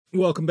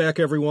Welcome back,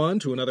 everyone,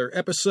 to another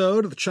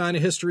episode of the China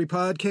History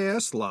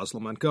Podcast. Laszlo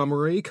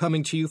Montgomery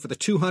coming to you for the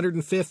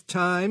 205th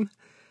time.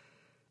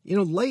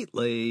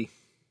 Lately,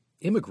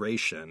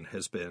 immigration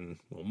has been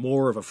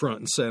more of a front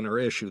and center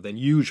issue than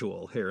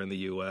usual here in the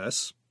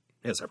U.S.,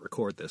 as I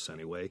record this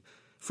anyway.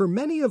 For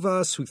many of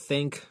us who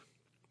think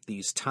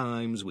these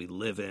times we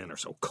live in are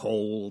so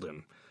cold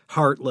and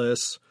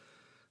heartless,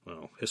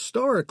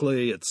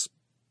 historically, it's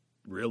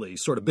really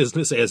sort of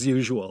business as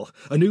usual.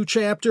 A new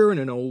chapter in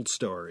an old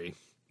story.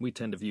 We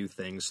tend to view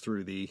things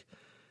through the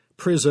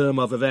prism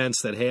of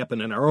events that happen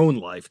in our own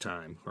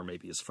lifetime, or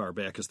maybe as far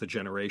back as the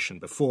generation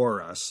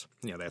before us.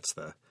 That's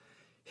the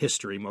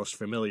history most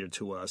familiar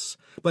to us.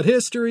 But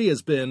history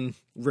has been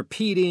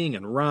repeating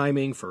and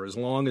rhyming for as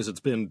long as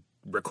it's been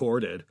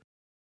recorded.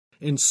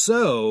 And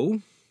so,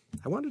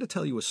 I wanted to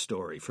tell you a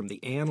story from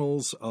the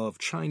annals of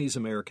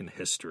Chinese-American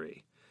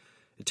history.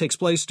 It takes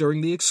place during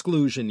the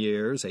Exclusion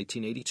years,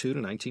 1882 to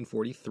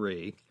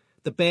 1943.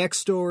 The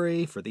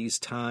backstory for these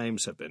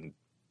times have been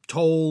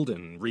told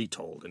and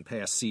retold in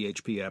past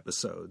CHP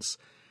episodes.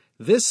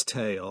 This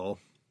tale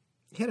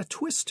had a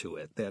twist to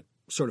it that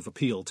sort of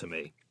appealed to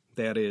me.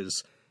 That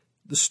is,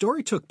 the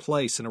story took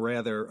place in a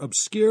rather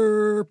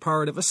obscure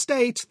part of a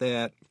state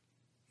that,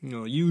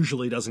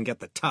 usually doesn't get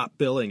the top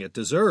billing it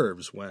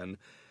deserves when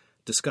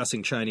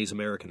discussing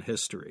Chinese-American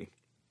history.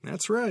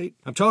 That's right.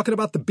 I'm talking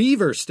about the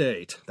Beaver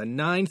State, the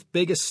 9th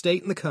biggest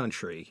state in the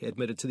country,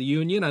 admitted to the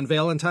Union on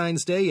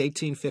Valentine's Day,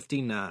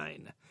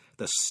 1859,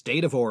 the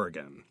state of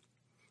Oregon.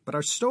 But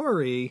our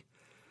story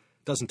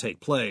doesn't take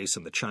place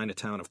in the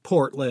Chinatown of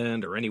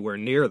Portland or anywhere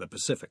near the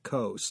Pacific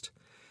coast.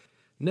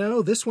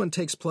 No, this one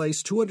takes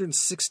place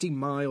 260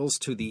 miles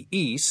to the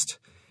east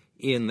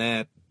in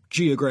that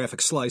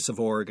geographic slice of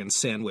Oregon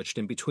sandwiched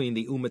in between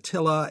the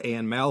Umatilla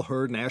and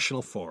Malheur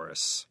National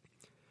Forests.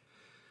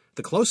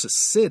 The closest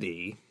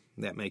city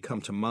that may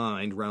come to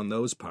mind around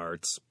those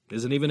parts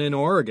isn't even in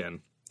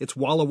Oregon. It's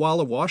Walla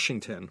Walla,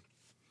 Washington.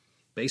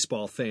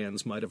 Baseball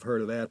fans might have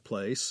heard of that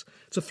place.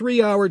 It's a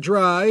 3-hour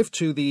drive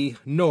to the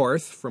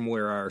north from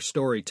where our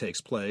story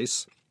takes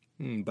place.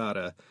 About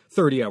a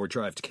 30-hour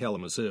drive to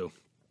Kalamazoo.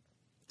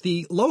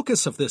 The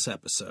locus of this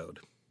episode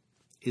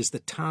is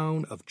the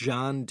town of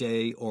John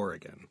Day,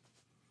 Oregon.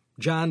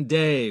 John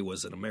Day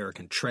was an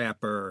American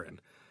trapper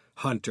and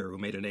hunter who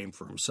made a name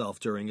for himself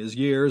during his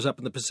years up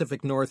in the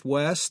Pacific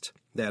Northwest,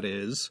 that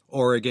is,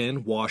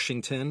 Oregon,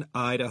 Washington,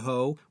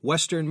 Idaho,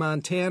 western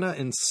Montana,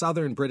 and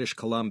southern British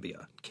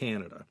Columbia,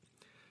 Canada.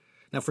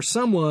 Now, for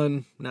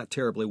someone not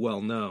terribly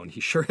well known,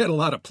 he sure had a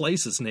lot of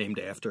places named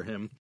after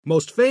him.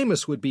 Most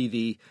famous would be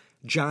the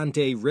John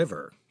Day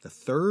River, the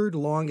third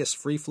longest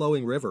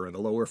free-flowing river in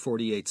the lower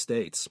 48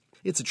 states.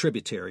 It's a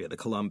tributary of the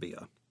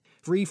Columbia.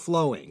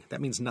 Free-flowing,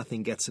 that means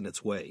nothing gets in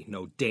its way,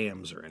 no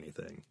dams or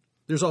anything.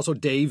 There's also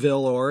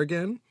Dayville,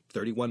 Oregon,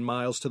 31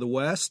 miles to the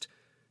west.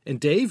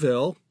 And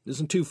Dayville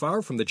isn't too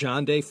far from the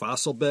John Day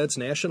Fossil Beds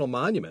National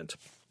Monument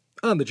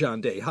on the John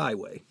Day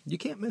Highway. You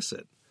can't miss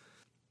it.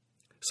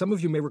 Some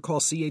of you may recall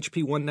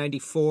CHP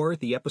 194,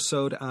 the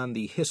episode on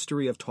the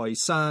history of Toi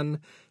Son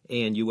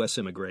and U.S.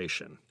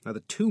 immigration. Now, the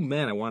two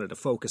men I wanted to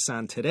focus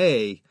on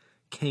today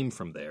came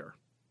from there.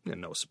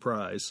 And no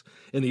surprise.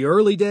 In the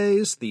early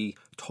days, the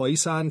Toi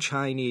Son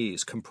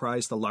Chinese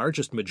comprised the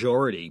largest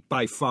majority,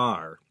 by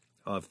far,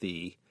 of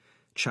the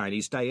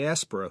Chinese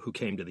diaspora who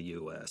came to the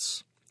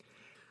U.S.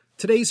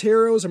 Today's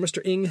heroes are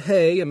Mr. Ing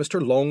He and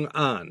Mr. Long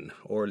An,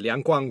 or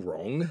Liang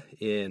Guangrong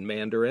in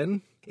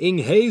Mandarin. Ing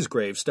He's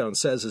gravestone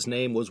says his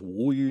name was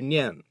Wu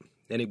Yunian,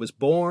 and he was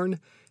born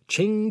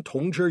Qing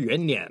Tongzhi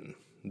Yuan Nian,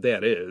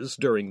 that is,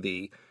 during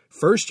the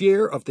first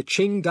year of the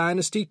Qing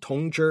dynasty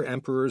Tongzhi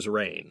Emperor's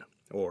reign,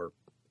 or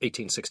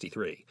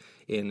 1863,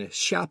 in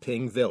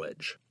Xiaping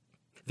village.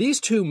 These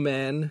two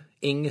men,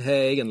 Ing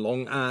He and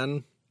Long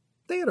An,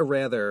 they had a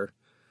rather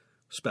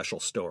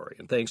special story,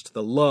 and thanks to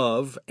the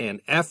love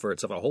and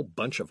efforts of a whole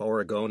bunch of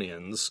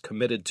Oregonians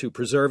committed to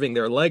preserving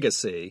their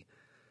legacy,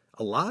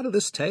 a lot of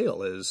this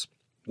tale is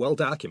well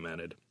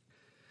documented.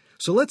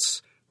 So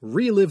let's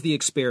relive the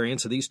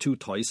experience of these two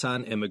Toi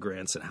Son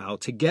immigrants and how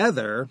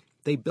together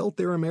they built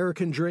their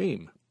American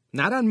dream.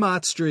 Not on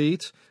Mott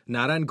Street,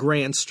 not on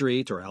Grant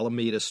Street or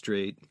Alameda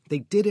Street. They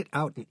did it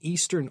out in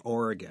eastern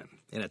Oregon,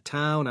 in a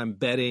town I'm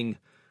betting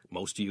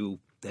most of you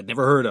had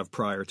never heard of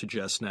prior to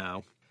just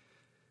now.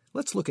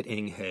 Let's look at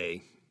Ing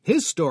He.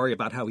 His story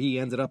about how he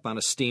ended up on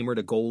a steamer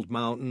to Gold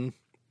Mountain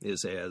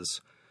is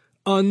as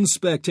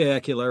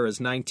unspectacular as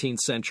 19th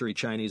century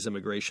Chinese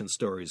immigration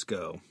stories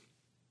go.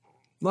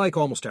 Like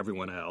almost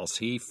everyone else,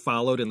 he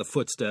followed in the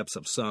footsteps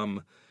of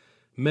some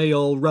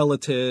male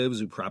relatives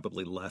who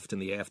probably left in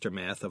the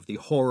aftermath of the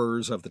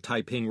horrors of the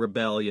Taiping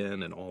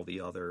Rebellion and all the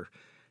other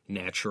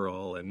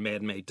natural and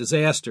man-made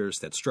disasters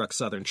that struck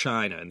southern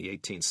China in the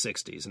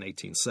 1860s and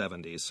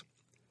 1870s.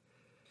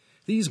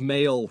 These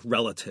male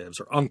relatives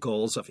or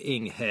uncles of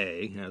Ing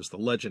He, as the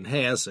legend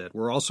has it,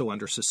 were also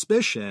under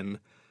suspicion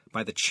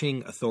by the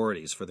Qing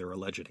authorities for their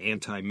alleged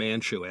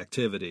anti-Manchu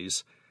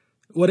activities.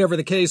 Whatever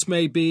the case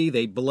may be,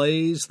 they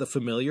blazed the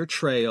familiar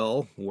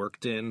trail,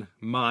 worked in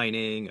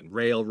mining and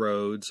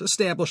railroads,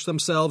 established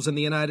themselves in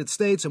the United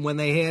States, and when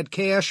they had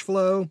cash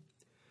flow,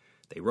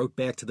 they wrote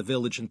back to the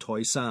village in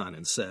Toi Son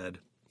and said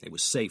it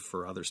was safe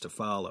for others to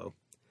follow.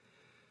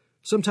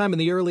 Sometime in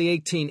the early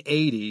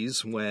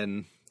 1880s,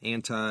 when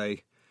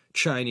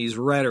anti-Chinese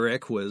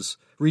rhetoric was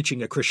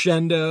reaching a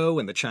crescendo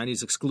and the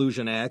Chinese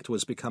Exclusion Act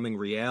was becoming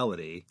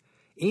reality,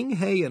 Ing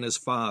He and his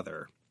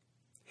father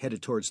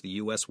headed towards the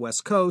U.S.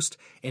 West Coast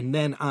and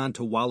then on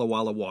to Walla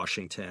Walla,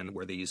 Washington,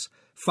 where these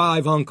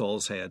 5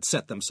 uncles had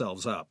set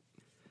themselves up.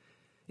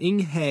 Ing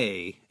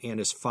He and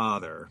his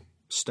father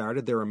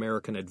started their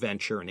American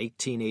adventure in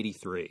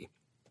 1883.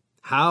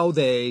 How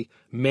they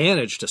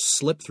managed to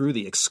slip through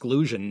the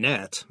exclusion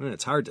net,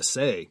 it's hard to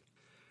say.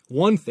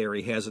 One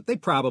theory has it they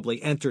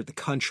probably entered the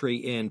country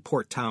in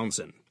Port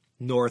Townsend,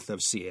 north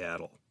of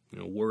Seattle.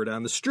 Word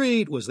on the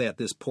street was that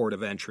this port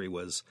of entry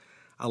was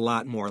a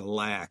lot more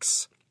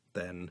lax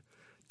than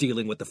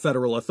dealing with the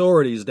federal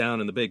authorities down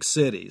in the big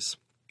cities.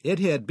 It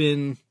had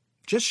been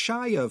just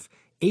shy of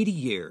 80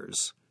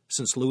 years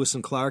since Lewis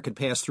and Clark had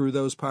passed through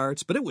those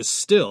parts, but it was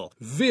still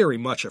very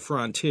much a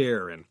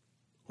frontier and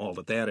all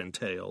that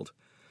entailed.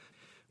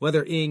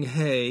 Whether Ing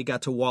He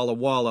got to Walla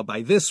Walla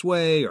by this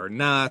way or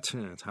not,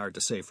 it's hard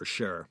to say for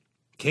sure.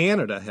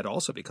 Canada had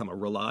also become a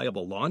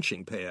reliable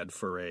launching pad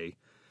for a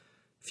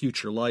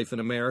future life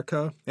in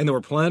America, and there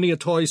were plenty of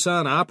Toi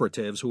Son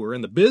operatives who were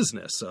in the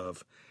business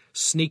of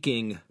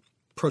sneaking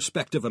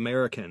prospective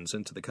Americans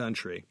into the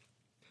country.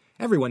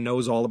 Everyone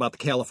knows all about the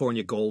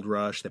California gold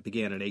rush that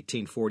began in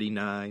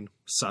 1849,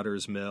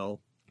 Sutter's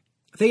Mill.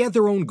 They had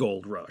their own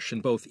gold rush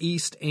in both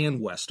East and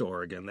West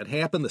Oregon that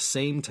happened the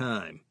same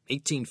time,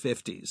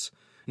 1850s.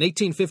 In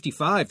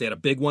 1855, they had a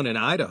big one in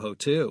Idaho,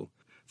 too.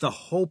 The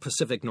whole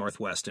Pacific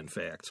Northwest, in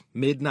fact.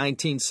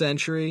 Mid-19th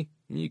century,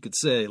 you could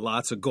say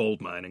lots of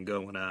gold mining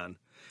going on.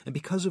 And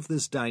because of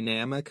this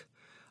dynamic,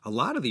 a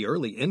lot of the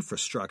early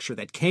infrastructure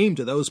that came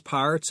to those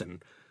parts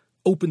and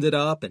opened it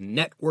up and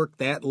networked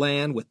that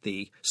land with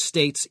the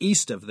states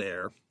east of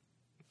there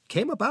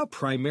came about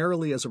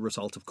primarily as a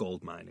result of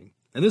gold mining.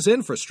 And this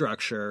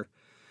infrastructure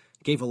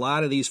gave a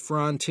lot of these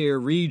frontier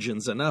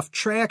regions enough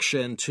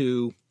traction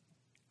to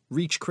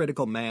reach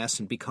critical mass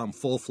and become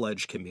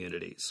full-fledged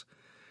communities.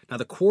 Now,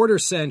 the quarter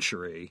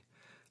century,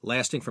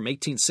 lasting from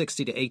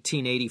 1860 to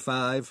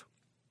 1885,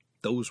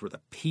 those were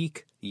the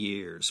peak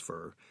years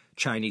for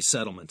Chinese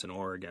settlement in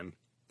Oregon.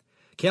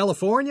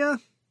 California,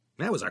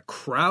 that was a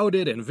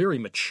crowded and very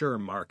mature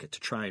market to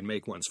try and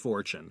make one's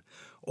fortune.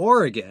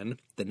 Oregon,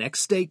 the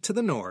next state to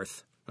the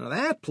north, now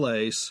that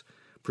place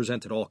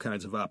presented all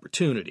kinds of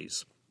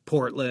opportunities.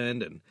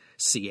 Portland and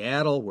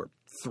Seattle were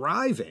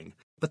thriving,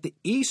 but the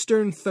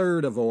eastern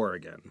third of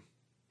Oregon,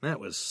 that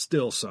was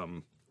still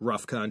some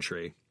rough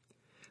country.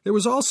 There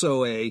was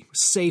also a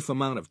safe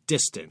amount of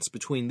distance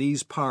between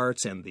these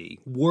parts and the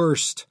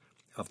worst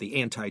of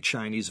the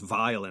anti-Chinese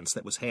violence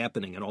that was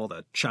happening in all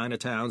the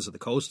Chinatowns of the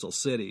coastal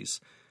cities.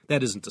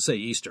 That isn't to say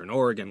Eastern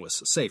Oregon was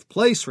a safe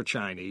place for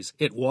Chinese.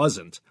 It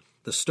wasn't.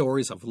 The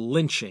stories of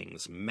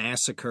lynchings,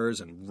 massacres,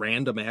 and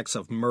random acts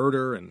of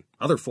murder and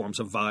other forms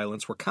of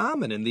violence were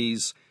common in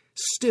these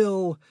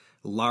still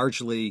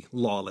largely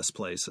lawless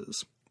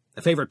places.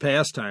 A favorite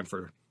pastime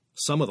for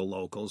some of the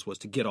locals was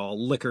to get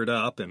all liquored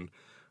up and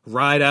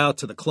ride out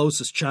to the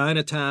closest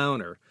Chinatown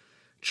or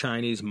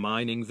Chinese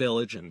mining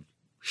village and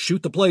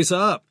shoot the place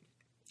up.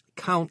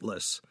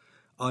 Countless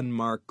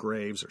unmarked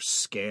graves are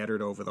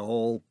scattered over the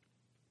whole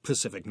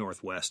Pacific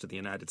Northwest of the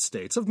United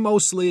States of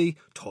mostly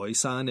Toi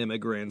Son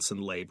immigrants and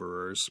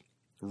laborers.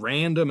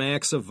 Random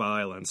acts of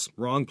violence,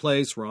 wrong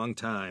place, wrong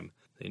time.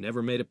 They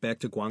never made it back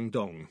to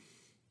Guangdong.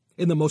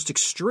 In the most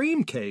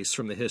extreme case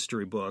from the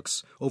history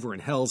books, over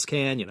in Hell's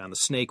Canyon on the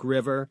Snake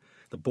River,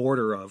 the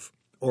border of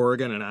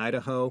Oregon and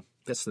Idaho,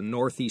 that's the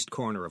northeast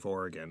corner of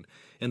Oregon.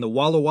 In the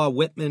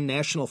Wallowa-Whitman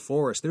National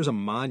Forest, there's a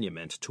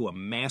monument to a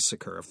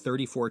massacre of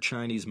 34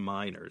 Chinese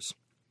miners,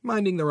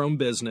 minding their own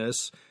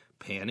business,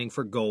 panning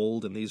for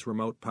gold in these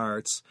remote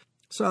parts.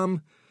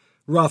 Some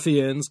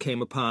ruffians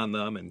came upon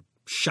them and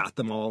shot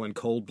them all in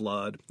cold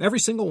blood, every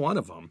single one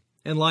of them.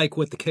 And like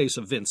with the case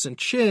of Vincent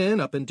Chin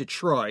up in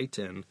Detroit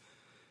in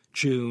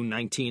June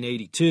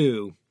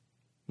 1982,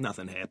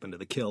 nothing happened to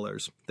the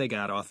killers. They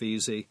got off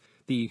easy.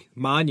 The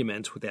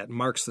monument that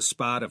marks the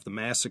spot of the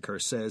massacre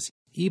says,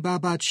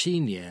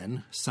 1887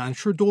年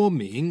30多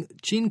名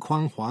金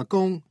矿华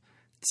工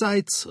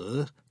在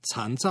此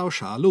惨遭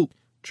杀戮，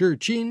至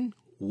今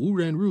无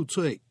人入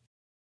罪.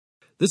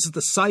 This is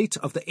the site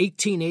of the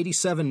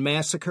 1887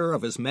 massacre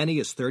of as many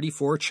as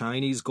 34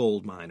 Chinese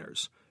gold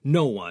miners.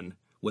 No one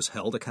was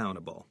held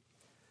accountable.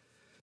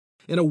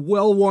 In a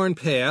well-worn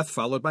path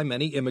followed by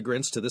many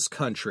immigrants to this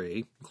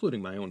country,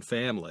 including my own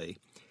family,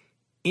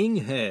 Ing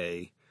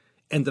He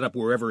ended up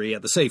wherever he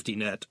had the safety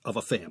net of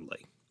a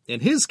family. In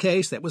his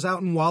case, that was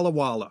out in Walla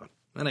Walla.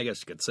 And I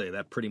guess you could say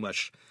that pretty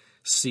much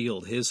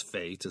sealed his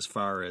fate as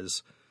far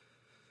as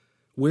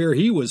where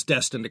he was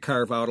destined to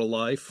carve out a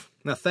life.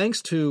 Now,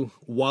 thanks to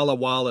Walla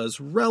Walla's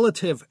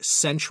relative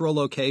central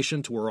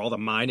location to where all the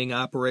mining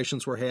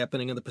operations were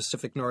happening in the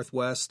Pacific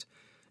Northwest,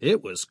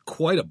 it was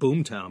quite a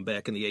boomtown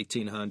back in the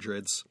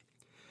 1800s.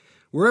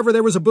 Wherever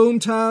there was a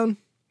boomtown,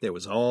 there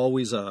was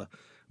always a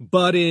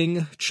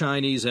budding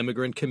Chinese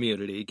immigrant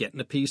community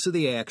getting a piece of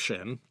the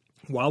action.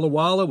 Walla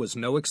Walla was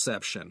no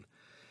exception.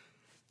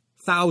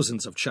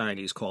 Thousands of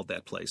Chinese called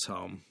that place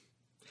home.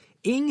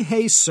 Ing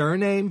Hei's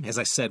surname, as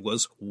I said,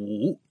 was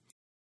Wu.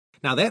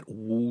 Now that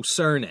Wu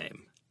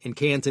surname in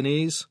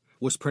Cantonese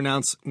was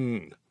pronounced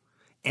Ng,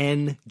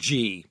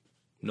 N-G.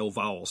 No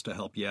vowels to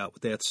help you out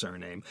with that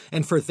surname.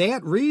 And for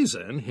that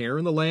reason, here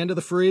in the land of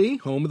the free,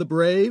 home of the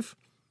brave,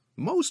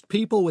 most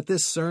people with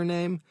this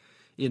surname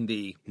in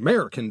the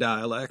American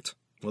dialect,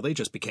 well, they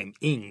just became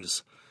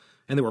Ings.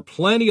 And there were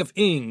plenty of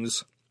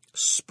Ings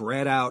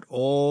spread out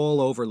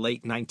all over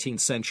late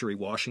 19th century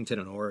Washington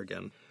and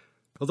Oregon.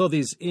 Although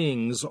these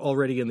Ings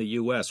already in the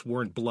U.S.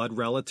 weren't blood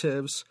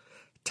relatives,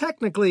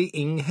 technically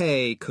Ing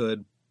Hei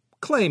could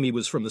claim he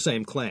was from the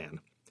same clan.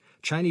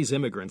 Chinese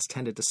immigrants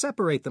tended to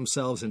separate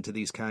themselves into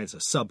these kinds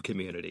of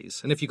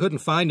sub-communities, and if you couldn't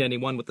find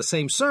anyone with the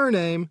same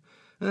surname,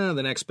 the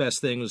next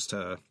best thing was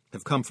to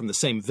have come from the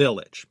same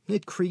village.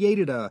 It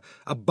created a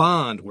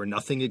bond where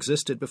nothing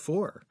existed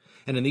before.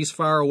 And in these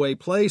faraway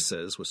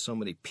places, with so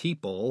many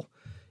people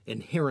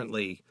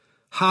inherently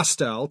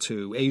hostile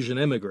to Asian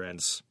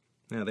immigrants,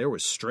 there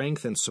was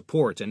strength and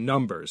support in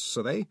numbers,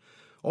 so they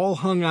all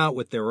hung out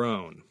with their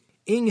own.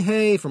 Ing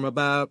Hei, from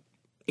about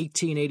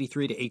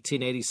 1883 to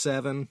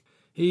 1887,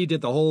 he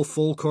did the whole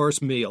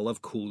full-course meal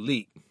of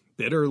coolie,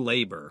 bitter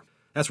labor.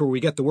 That's where we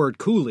get the word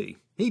coolie.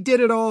 He did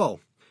it all.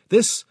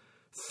 This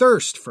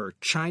thirst for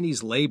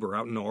Chinese labor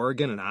out in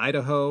Oregon and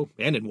Idaho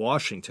and in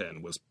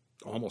Washington was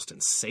almost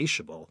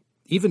insatiable.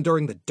 Even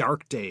during the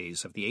dark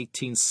days of the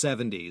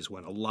 1870s,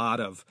 when a lot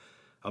of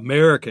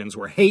Americans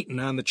were hating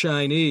on the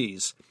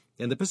Chinese,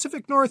 in the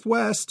Pacific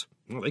Northwest,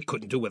 well, they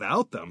couldn't do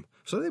without them,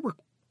 so they were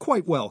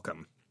quite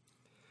welcome.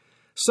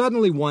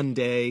 Suddenly one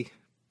day,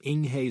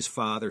 Ing Hei's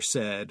father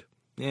said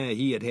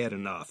he had had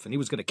enough, and he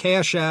was going to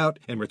cash out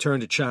and return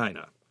to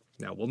China.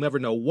 Now, we'll never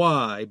know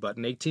why, but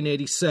in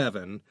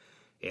 1887,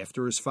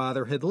 after his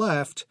father had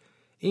left,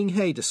 Ing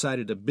Hei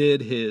decided to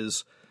bid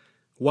his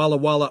Walla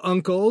Walla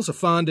uncles a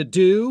fond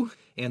adieu,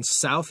 and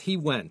south he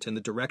went in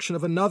the direction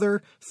of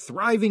another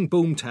thriving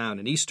boomtown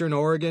in eastern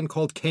Oregon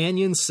called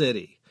Canyon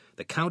City,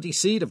 the county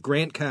seat of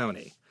Grant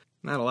County.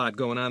 Not a lot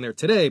going on there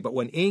today, but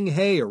when Ing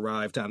Hei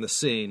arrived on the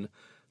scene,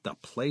 the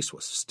place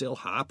was still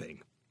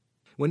hopping.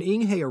 When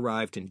Ing Hei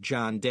arrived in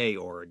John Day,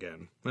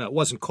 Oregon, well, it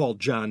wasn't called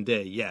John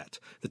Day yet.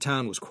 The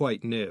town was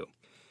quite new.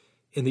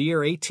 In the year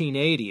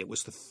 1880, it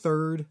was the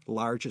third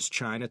largest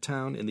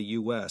Chinatown in the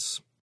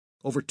U.S.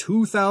 Over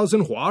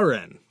 2,000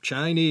 Huaren,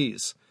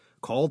 Chinese,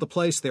 called the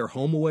place their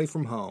home away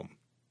from home.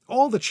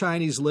 All the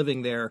Chinese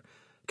living there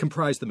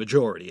comprised the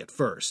majority at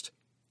first.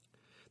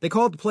 They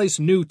called the place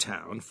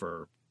Newtown,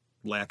 for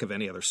lack of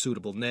any other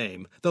suitable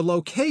name. The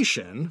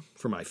location,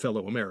 for my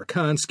fellow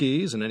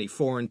Amerikanskis and any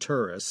foreign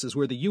tourists, is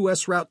where the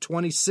U.S. Route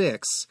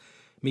 26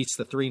 meets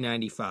the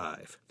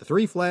 395, the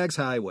Three Flags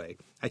Highway.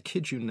 I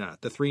kid you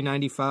not, the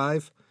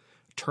 395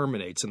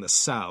 terminates in the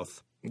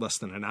south, less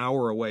than an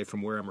hour away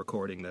from where I'm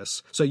recording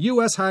this. So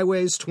U.S.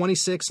 Highways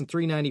 26 and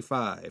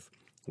 395,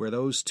 where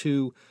those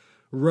two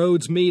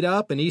roads meet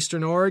up in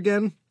eastern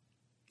Oregon,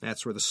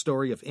 that's where the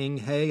story of Ing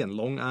Hei and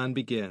Long An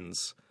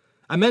begins.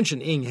 I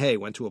mentioned Ing Hei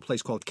went to a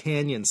place called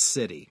Canyon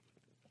City.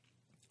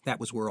 That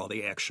was where all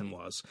the action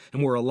was,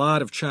 and where a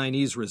lot of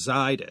Chinese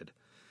resided.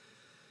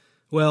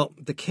 Well,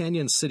 the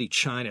Canyon City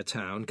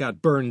Chinatown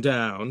got burned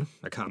down,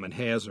 a common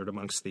hazard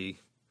amongst the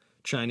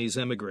Chinese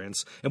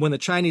immigrants, and when the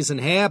Chinese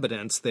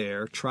inhabitants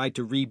there tried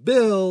to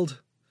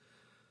rebuild,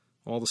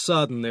 all of a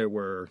sudden there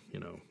were,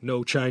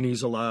 no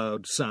Chinese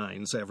allowed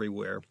signs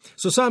everywhere.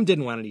 So some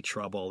didn't want any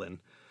trouble and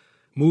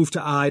moved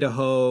to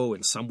Idaho,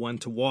 and some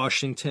went to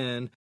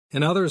Washington.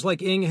 And others,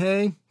 like Ing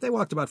Hei, they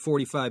walked about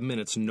 45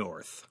 minutes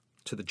north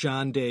to the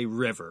John Day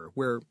River,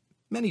 where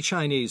many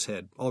Chinese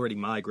had already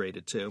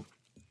migrated to.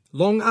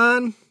 Long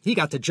An, he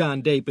got to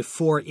John Day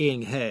before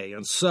Ing Hei,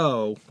 and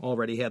so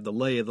already had the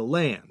lay of the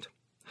land.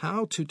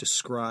 How to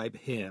describe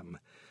him?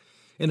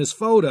 In his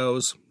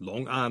photos,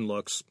 Long An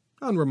looks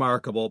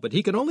unremarkable, but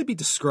he can only be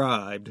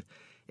described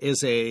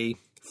as a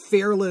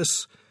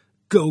fearless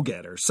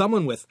go-getter,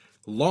 someone with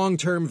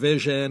long-term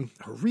vision,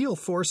 a real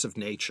force of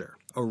nature,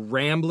 a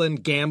rambling,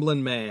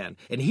 gambling man,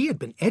 and he had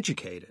been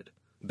educated.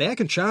 Back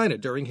in China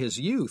during his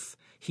youth,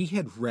 he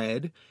had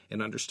read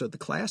and understood the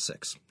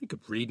classics. He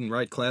could read and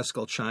write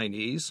classical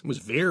Chinese, was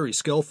very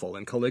skillful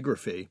in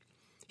calligraphy.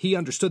 He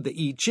understood the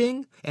I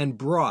Ching and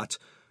brought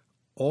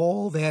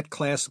all that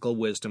classical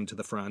wisdom to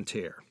the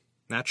frontier.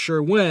 Not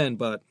sure when,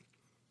 but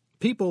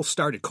people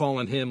started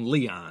calling him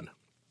Leon.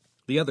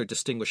 The other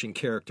distinguishing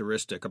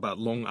characteristic about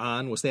Long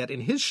An was that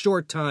in his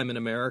short time in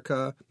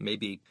America,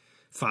 maybe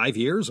 5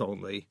 years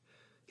only,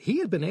 he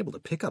had been able to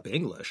pick up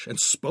English and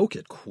spoke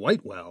it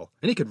quite well,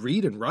 and he could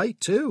read and write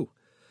too.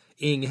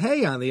 Ing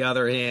Hei, on the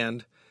other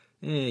hand,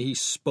 He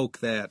spoke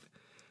that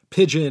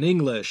pidgin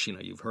English,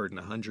 you've heard in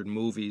 100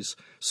 movies.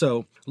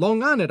 So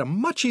Long An had a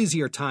much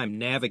easier time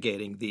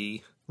navigating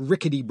the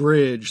rickety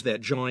bridge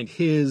that joined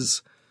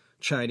his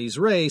Chinese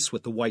race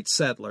with the white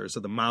settlers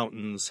of the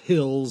mountains,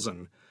 hills,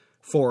 and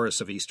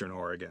forests of eastern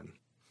Oregon.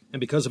 And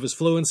because of his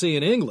fluency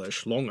in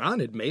English, Long An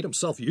had made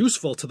himself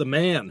useful to the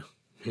man.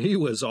 He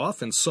was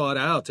often sought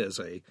out as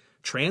a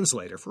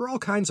translator for all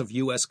kinds of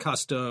U.S.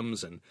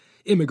 customs and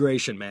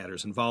immigration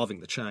matters involving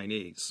the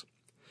Chinese.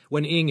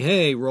 When Ing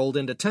He rolled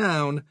into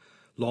town,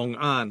 Long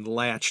An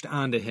latched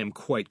onto him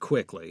quite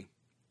quickly.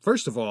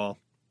 First of all,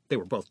 they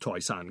were both Toi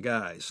Son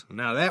guys.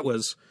 Now that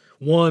was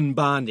one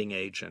bonding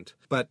agent.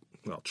 But,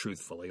 well,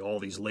 truthfully, all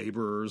these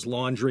laborers,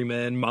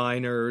 laundrymen,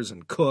 miners,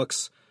 and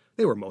cooks,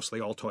 they were mostly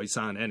all Toi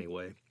Son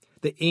anyway.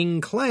 The Ing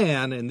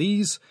clan in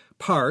these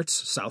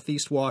parts,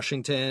 southeast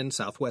Washington,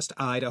 southwest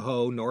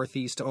Idaho,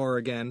 northeast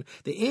Oregon,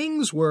 the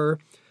Ings were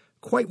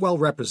quite well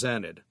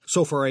represented.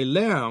 So for a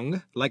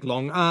Leung like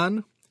Long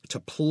An to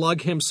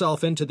plug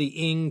himself into the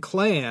Ing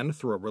clan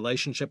through a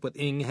relationship with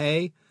Ing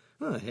He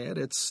had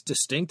its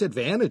distinct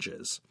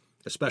advantages,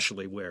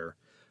 especially where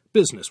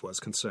business was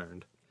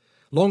concerned.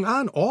 Long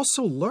An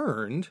also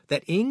learned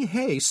that Ing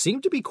He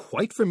seemed to be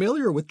quite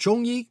familiar with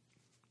Zhongyi,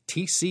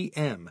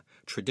 TCM,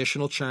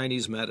 traditional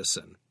Chinese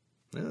medicine.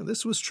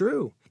 This was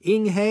true.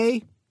 Ing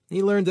He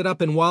learned it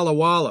up in Walla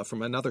Walla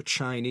from another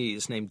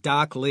Chinese named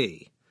Doc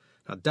Li.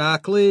 Now,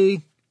 Doc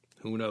Li,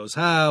 who knows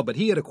how, but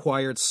he had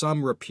acquired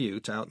some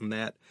repute out in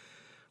that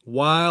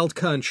wild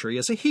country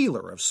as a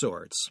healer of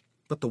sorts.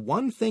 But the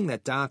one thing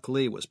that Doc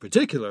Li was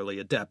particularly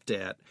adept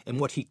at, and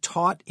what he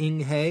taught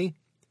Ing He,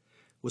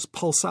 was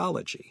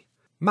pulsology.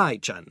 Mai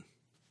Zhen.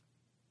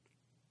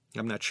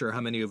 I'm not sure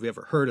how many of you have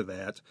ever heard of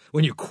that.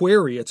 When you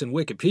query it in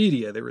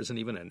Wikipedia, there isn't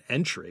even an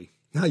entry.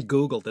 I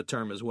Googled the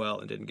term as well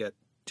and didn't get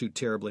too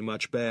terribly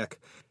much back.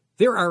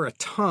 There are a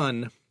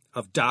ton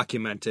of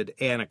documented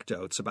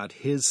anecdotes about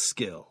his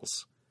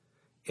skills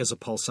as a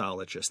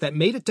pulsologist that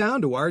made it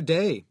down to our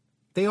day.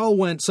 They all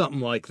went something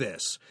like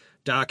this.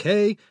 Doc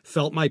He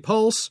felt my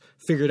pulse,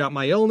 figured out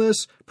my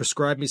illness,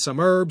 prescribed me some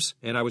herbs,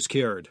 and I was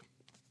cured.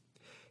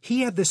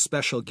 He had this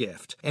special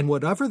gift, and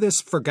whatever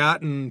this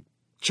forgotten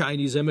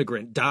Chinese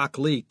immigrant Doc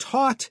Li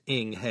taught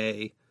Ing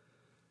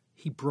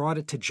he brought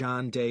it to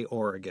John Day,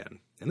 Oregon.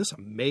 And this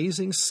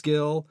amazing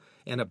skill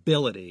and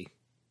ability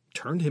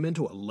turned him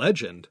into a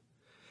legend.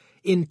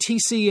 In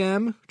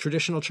TCM,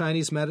 traditional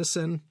Chinese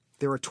medicine,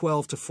 there are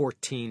 12 to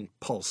 14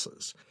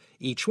 pulses.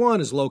 Each one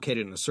is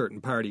located in a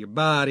certain part of your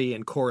body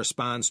and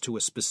corresponds to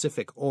a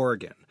specific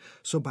organ.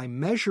 So by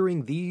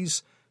measuring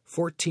these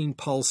 14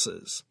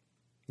 pulses,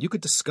 you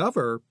could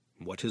discover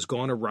what has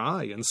gone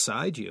awry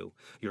inside you,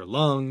 your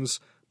lungs,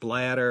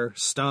 bladder,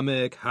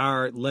 stomach,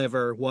 heart,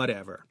 liver,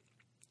 whatever.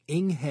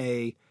 Ing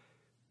He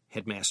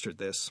had mastered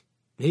this.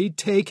 He'd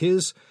take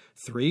his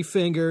 3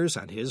 fingers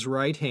on his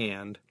right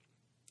hand,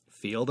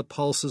 feel the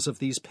pulses of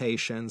these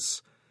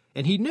patients,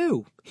 and he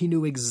knew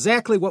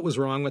exactly what was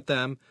wrong with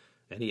them,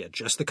 and he had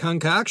just the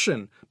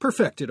concoction,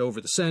 perfected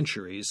over the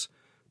centuries,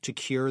 to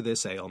cure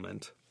this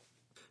ailment.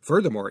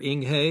 Furthermore,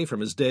 Ing He, from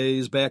his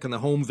days back in the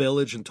home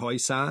village in Toi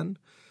Son,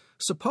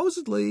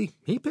 supposedly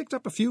he picked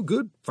up a few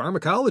good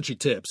pharmacology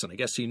tips, and I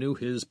guess he knew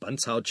his Ban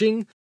Cao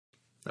Jing.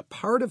 A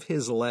part of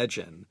his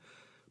legend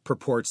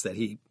purports that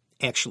he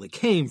actually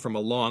came from a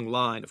long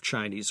line of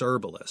Chinese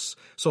herbalists.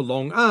 So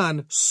Long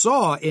An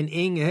saw in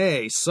Ing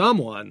He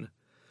someone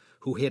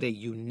who had a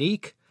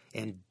unique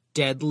and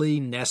deadly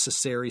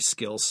necessary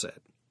skill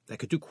set that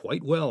could do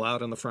quite well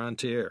out on the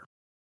frontier.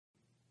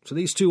 So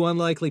these two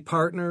unlikely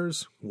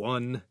partners,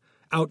 one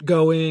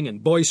outgoing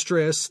and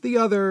boisterous, the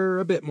other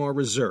a bit more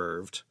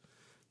reserved,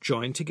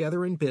 joined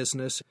together in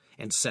business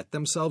and set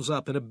themselves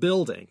up in a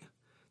building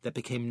that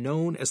became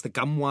known as the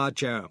Kam Wah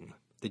Chung,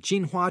 the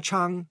Jin Hua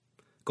Chang,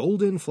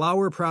 Golden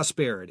Flower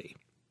Prosperity.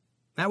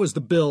 That was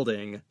the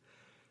building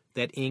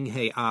that Ing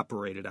He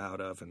operated out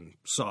of and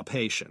saw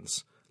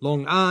patients.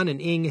 Long An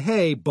and Ing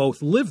He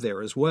both lived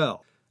there as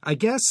well. I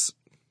guess,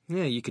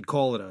 you could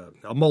call it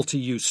a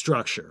multi-use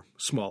structure,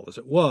 small as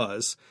it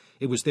was.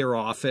 It was their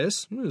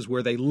office. It was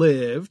where they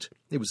lived.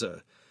 It was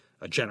a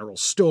general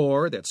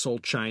store that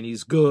sold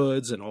Chinese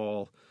goods and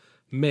all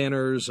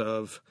manners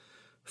of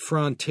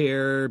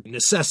frontier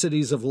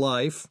necessities of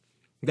life.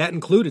 That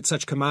included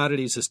such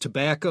commodities as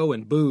tobacco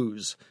and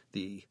booze,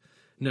 the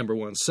number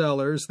one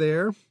sellers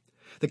there.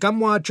 The Kam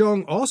Wah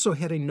Chung also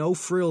had a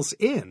no-frills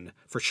inn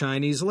for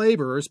Chinese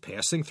laborers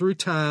passing through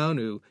town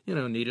who,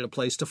 needed a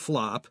place to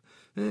flop.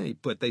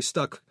 But they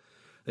stuck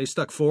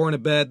 4 in a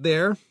bed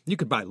there. You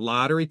could buy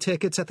lottery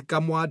tickets at the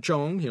Kam Wah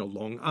Chung.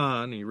 Long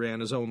An, he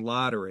ran his own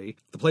lottery.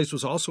 The place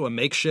was also a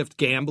makeshift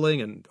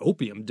gambling and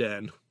opium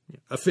den,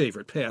 a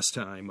favorite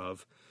pastime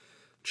of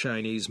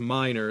Chinese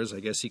miners,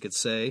 I guess you could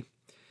say.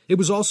 It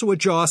was also a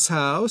joss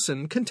house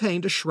and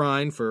contained a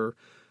shrine for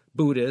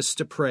Buddhists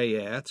to pray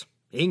at.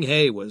 Ing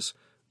He was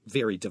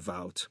very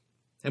devout.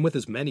 And with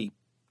as many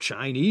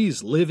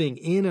Chinese living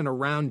in and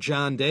around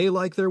John Day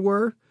like there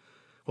were,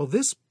 well,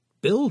 this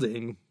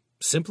building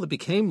simply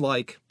became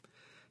like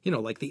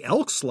like the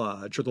Elks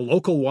Lodge or the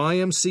local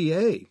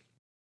YMCA.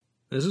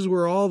 This is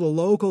where all the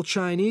local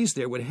Chinese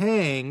there would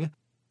hang,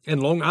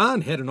 and Long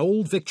An had an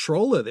old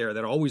Victrola there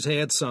that always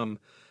had some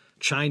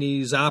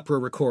Chinese opera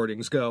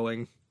recordings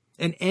going.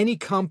 And any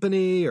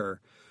company or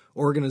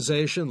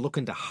organization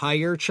looking to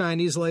hire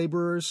Chinese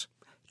laborers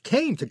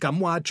came to Kam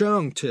Wah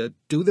Chung to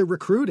do the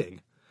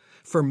recruiting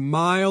for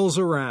miles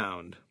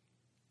around.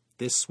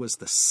 This was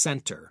the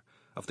center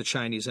of the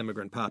Chinese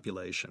immigrant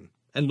population.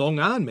 And Long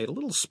An made a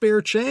little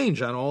spare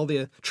change on all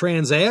the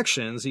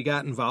transactions he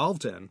got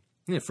involved in.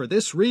 And for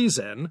this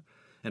reason,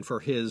 and for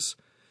his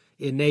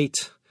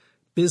innate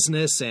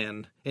business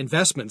and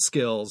investment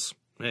skills,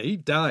 he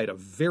died a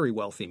very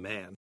wealthy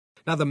man.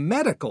 Now, the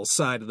medical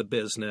side of the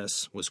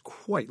business was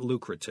quite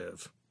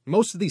lucrative.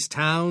 Most of these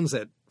towns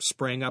that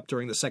sprang up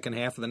during the second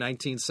half of the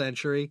 19th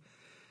century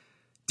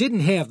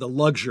didn't have the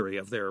luxury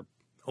of their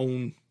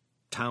own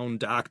town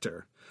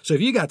doctor. So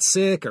if you got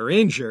sick or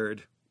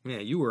injured,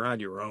 you were on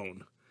your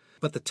own.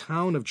 But the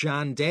town of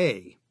John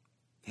Day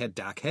had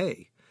Doc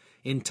Hay.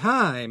 In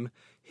time,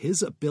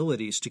 his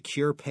abilities to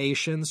cure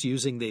patients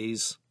using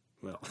these,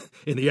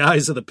 in the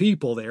eyes of the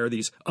people there,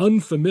 these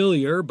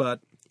unfamiliar but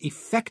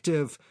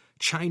effective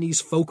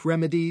Chinese folk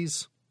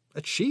remedies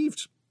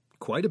achieved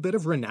quite a bit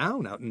of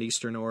renown out in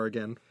Eastern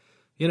Oregon.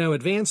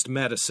 Advanced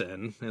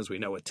medicine, as we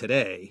know it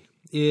today,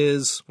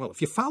 is,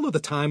 if you follow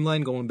the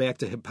timeline going back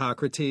to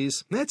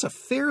Hippocrates, that's a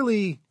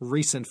fairly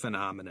recent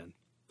phenomenon.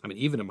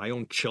 Even in my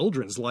own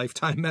children's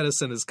lifetime,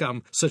 medicine has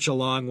come such a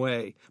long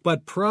way.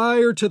 But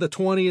prior to the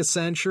 20th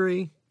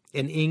century,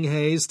 in Ing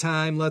Hei's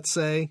time, let's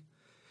say,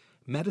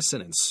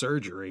 medicine and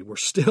surgery were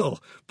still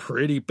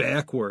pretty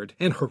backward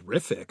and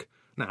horrific.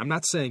 Now, I'm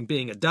not saying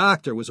being a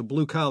doctor was a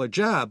blue-collar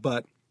job,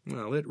 but,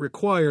 it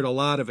required a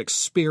lot of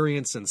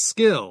experience and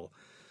skill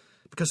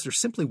because there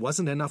simply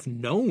wasn't enough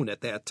known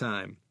at that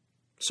time.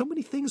 So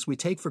many things we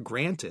take for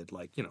granted,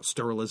 like,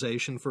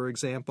 sterilization, for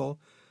example.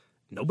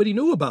 Nobody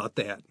knew about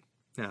that,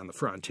 on the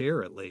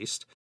frontier at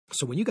least.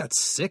 So when you got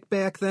sick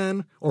back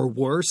then, or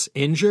worse,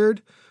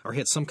 injured, or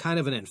had some kind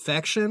of an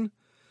infection,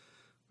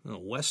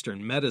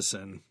 Western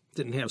medicine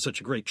didn't have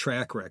such a great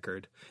track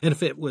record. And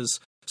if it was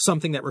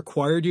something that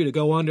required you to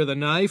go under the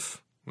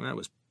knife, that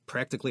was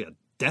practically a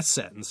death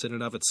sentence in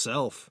and of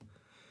itself.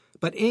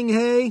 But Ing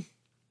Hei,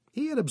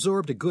 he had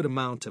absorbed a good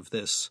amount of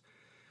this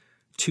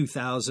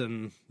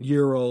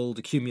 2,000-year-old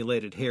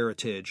accumulated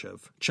heritage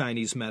of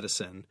Chinese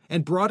medicine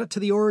and brought it to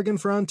the Oregon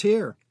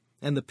frontier.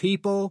 And the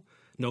people,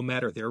 no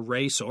matter their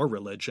race or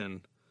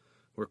religion,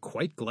 were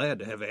quite glad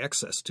to have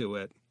access to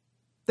it.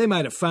 They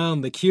might have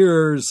found the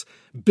cures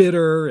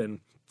bitter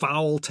and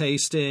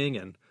foul-tasting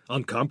and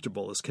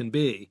uncomfortable as can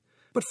be.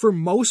 But for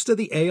most of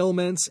the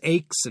ailments,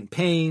 aches, and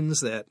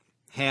pains that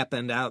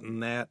happened out in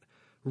that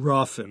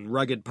rough and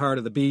rugged part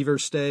of the Beaver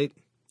State,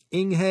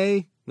 Ing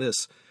Hei,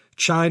 this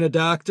China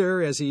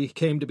doctor, as he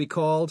came to be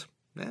called,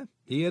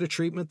 he had a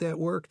treatment that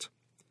worked.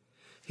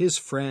 His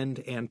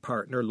friend and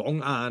partner,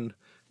 Long An,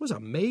 was a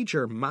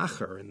major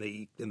macher in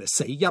the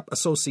Seiyap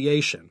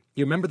Association.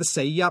 You remember the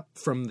Seiyap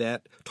from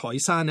that Toi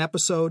Son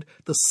episode?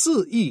 The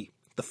Si,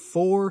 the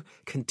 4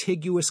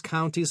 contiguous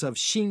counties of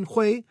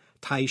Xinhui,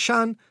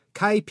 Taishan,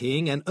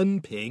 Kaiping, and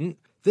Enping.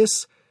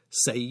 This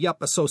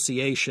Seiyap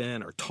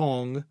Association, or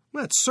Tong,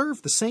 it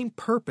served the same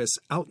purpose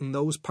out in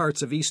those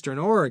parts of Eastern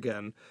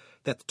Oregon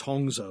that the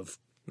Tongs of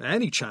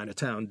any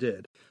Chinatown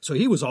did. So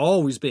he was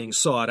always being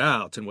sought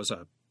out and was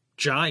a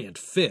giant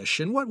fish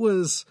in what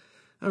was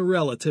a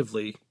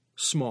relatively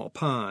small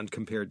pond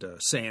compared to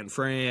San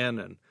Fran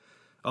and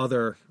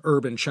other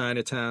urban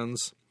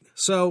Chinatowns.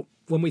 So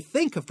when we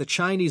think of the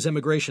Chinese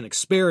immigration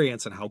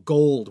experience and how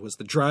gold was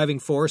the driving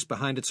force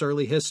behind its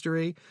early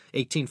history,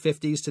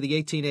 1850s to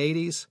the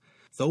 1880s,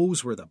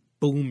 those were the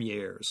boom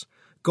years.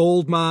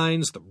 Gold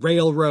mines, the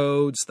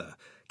railroads, the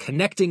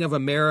connecting of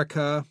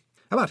America.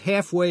 About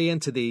halfway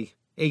into the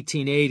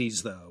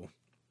 1880s, though,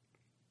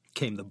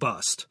 came the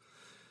bust.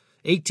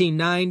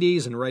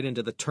 1890s and right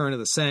into the turn of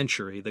the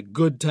century, the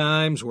good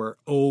times were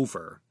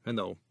over. And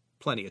though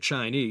plenty of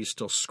Chinese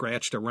still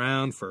scratched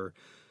around for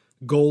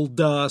gold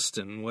dust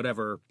and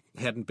whatever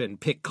hadn't been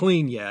picked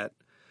clean yet,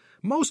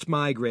 most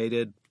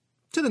migrated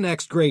to the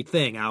next great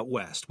thing out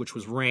west, which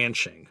was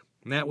ranching.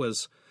 And that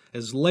was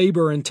as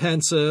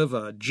labor-intensive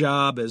a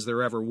job as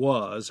there ever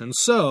was, and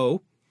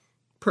so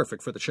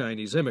perfect for the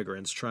Chinese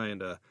immigrants trying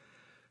to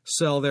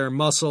sell their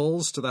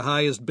muscles to the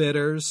highest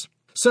bidders.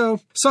 So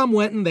some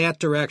went in that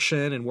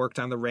direction and worked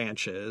on the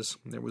ranches.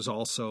 There was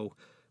also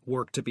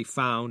work to be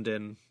found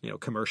in,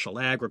 commercial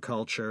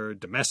agriculture,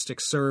 domestic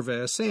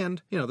service,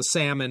 and, the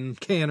salmon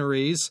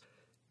canneries.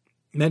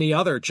 Many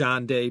other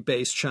John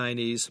Day-based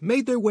Chinese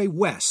made their way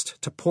west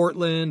to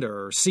Portland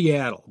or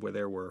Seattle, where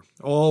there were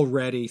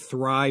already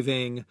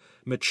thriving,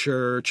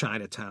 mature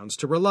Chinatowns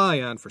to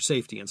rely on for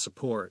safety and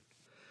support.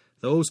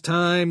 Those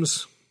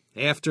times,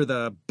 after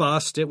the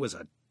bust, it was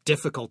a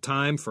difficult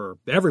time for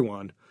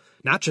everyone,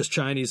 not just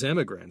Chinese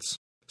immigrants.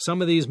 Some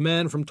of these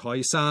men from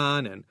Toi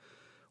Son and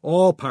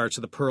all parts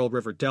of the Pearl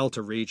River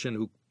Delta region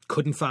who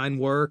couldn't find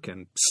work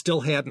and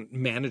still hadn't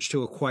managed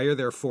to acquire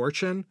their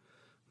fortune,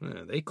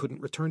 they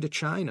couldn't return to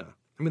China.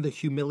 I mean, the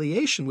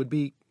humiliation would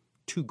be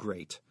too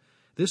great.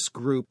 This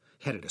group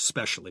had it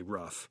especially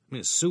rough. I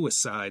mean,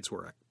 suicides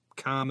were a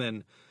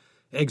common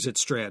exit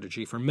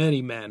strategy for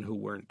many men who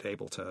weren't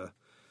able to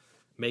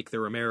make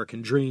their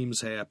American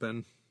dreams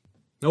happen.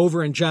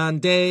 Over in John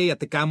Day at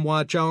the Kam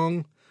Wah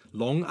Chung,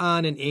 Long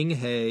An and Ing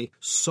He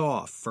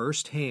saw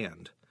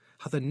firsthand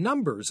how the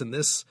numbers in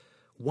this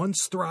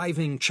once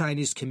thriving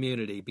Chinese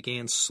community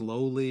began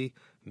slowly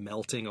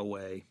melting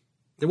away.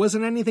 There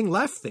wasn't anything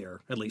left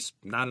there, at least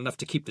not enough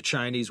to keep the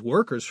Chinese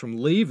workers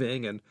from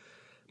leaving and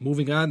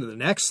moving on to the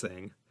next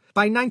thing.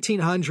 By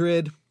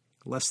 1900,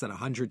 less than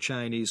 100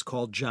 Chinese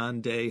called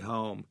John Day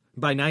home.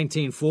 By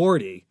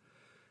 1940,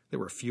 there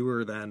were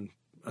fewer than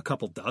a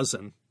couple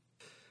dozen.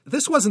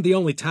 This wasn't the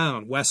only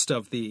town west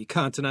of the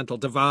Continental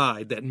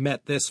Divide that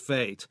met this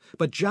fate,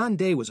 but John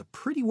Day was a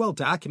pretty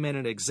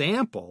well-documented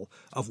example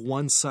of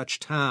one such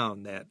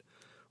town that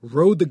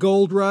rode the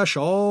gold rush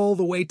all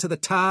the way to the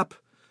top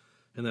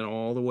and then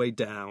all the way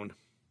down.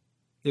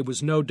 It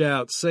was no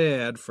doubt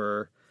sad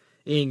for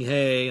Ing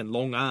He and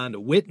Long An to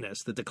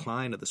witness the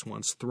decline of this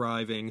once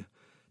thriving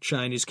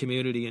Chinese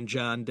community in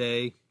John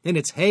Day. In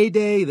its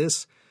heyday,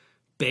 this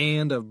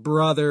band of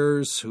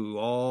brothers who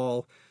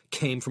all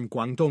came from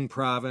Guangdong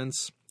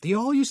province, they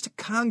all used to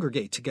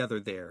congregate together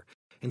there,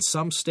 and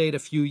some stayed a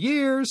few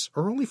years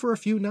or only for a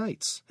few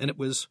nights, and it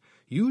was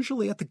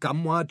usually at the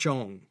Kam Wah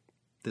Chung,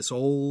 this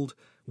old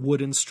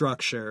wooden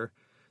structure.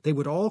 They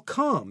would all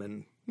come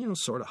and,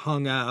 sort of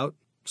hung out,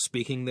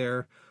 speaking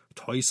their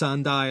Toi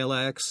Son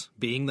dialects,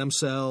 being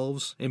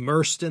themselves,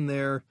 immersed in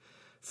their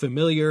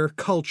familiar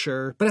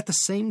culture, but at the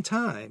same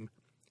time,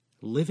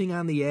 living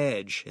on the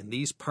edge in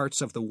these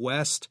parts of the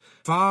West,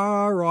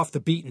 far off the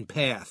beaten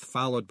path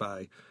followed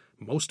by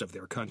most of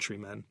their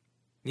countrymen.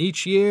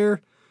 Each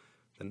year,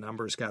 the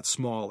numbers got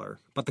smaller,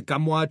 but the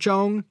Kam Wah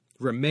Chung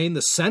remained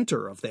the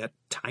center of that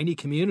tiny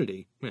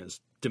community, as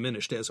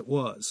diminished as it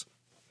was.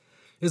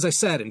 As I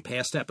said in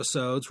past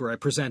episodes where I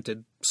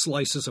presented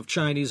slices of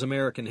Chinese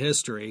American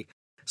history,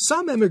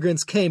 some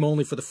immigrants came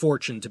only for the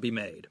fortune to be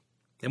made.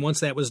 And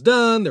once that was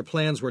done, their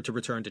plans were to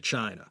return to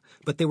China.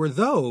 But there were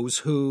those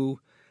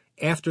who,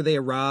 after they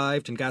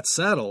arrived and got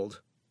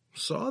settled,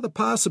 saw the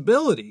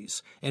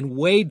possibilities and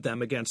weighed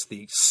them against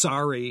the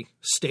sorry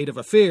state of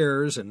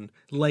affairs in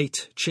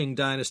late Qing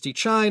Dynasty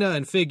China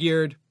and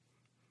figured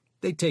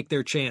they'd take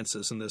their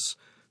chances in this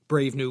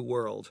brave new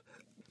world.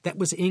 That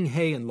was Ing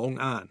He and Long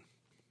An.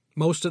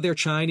 Most of their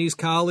Chinese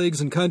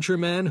colleagues and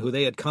countrymen, who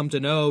they had come to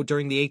know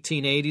during the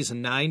 1880s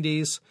and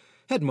 90s,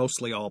 had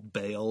mostly all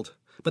bailed.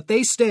 But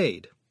they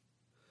stayed.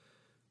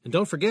 And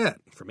don't forget,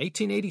 from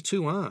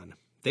 1882 on,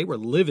 they were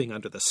living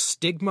under the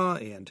stigma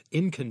and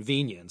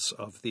inconvenience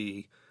of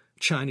the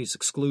Chinese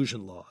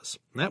exclusion laws.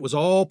 And that was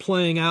all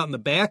playing out in the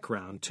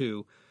background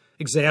to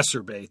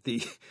exacerbate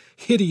the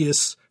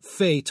hideous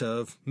fate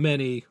of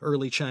many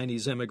early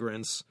Chinese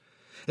immigrants.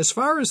 As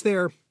far as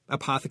their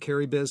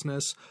apothecary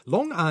business,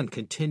 Long An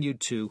continued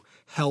to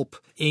help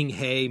Ing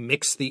He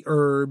mix the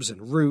herbs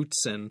and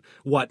roots and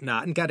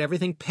whatnot and got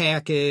everything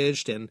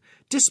packaged and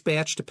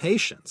dispatched to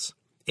patients.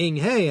 Ing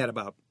He had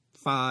about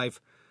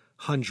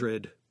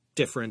 500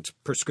 different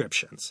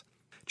prescriptions.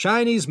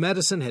 Chinese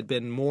medicine had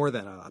been more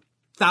than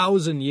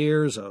 1,000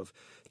 years of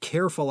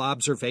careful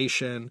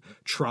observation,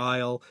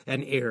 trial,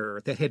 and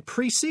error that had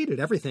preceded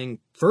everything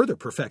further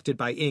perfected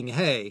by Ing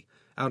He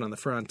out on the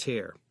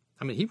frontier.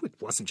 I mean, he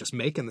wasn't just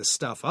making this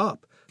stuff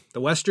up. The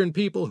Western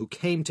people who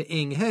came to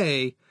Ing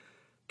He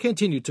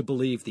continued to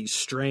believe these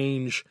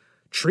strange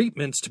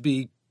treatments to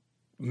be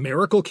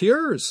miracle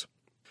cures.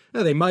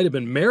 Now, they might have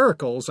been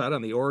miracles out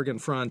on the Oregon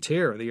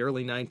frontier in the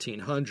early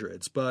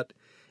 1900s, but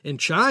in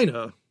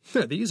China,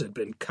 these had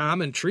been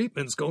common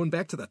treatments going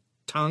back to the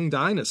Tang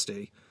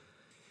Dynasty.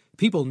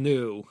 People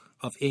knew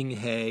of Ing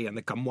He and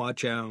the Kam Wah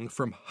Chung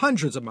from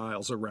hundreds of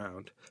miles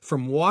around.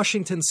 From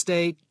Washington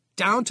State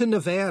down to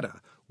Nevada,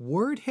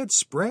 word had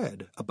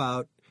spread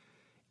about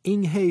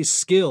Ing He's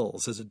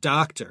skills as a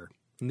doctor,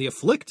 and the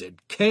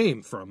afflicted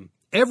came from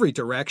every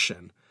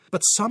direction,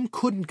 but some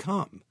couldn't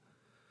come.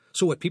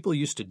 So what people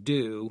used to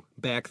do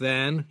back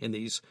then, in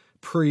these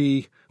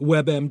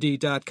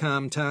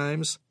pre-WebMD.com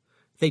times,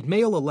 they'd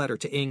mail a letter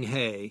to Ing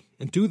He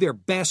and do their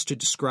best to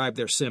describe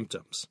their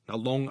symptoms. Now,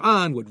 Long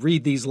An would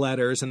read these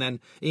letters, and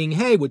then Ing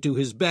He would do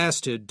his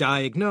best to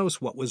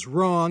diagnose what was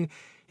wrong,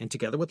 and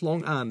together with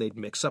Long An, they'd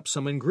mix up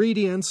some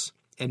ingredients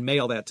and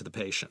mail that to the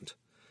patient.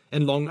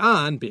 And Long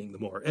An, being the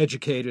more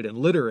educated and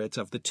literate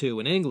of the two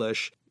in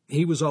English,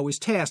 he was always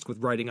tasked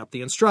with writing up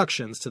the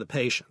instructions to the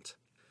patient.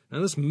 Now,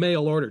 this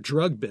mail-order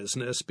drug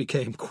business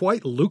became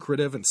quite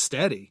lucrative and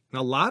steady. And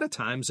a lot of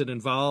times it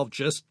involved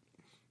just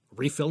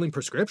refilling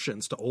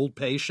prescriptions to old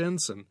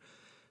patients and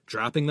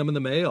dropping them in the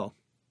mail.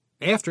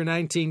 After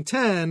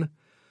 1910,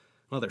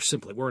 well, there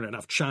simply weren't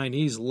enough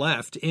Chinese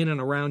left in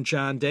and around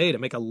John Day to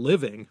make a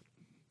living.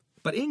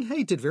 But Ing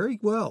He did very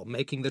well,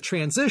 making the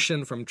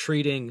transition from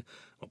treating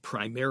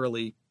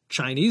primarily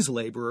Chinese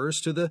laborers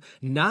to the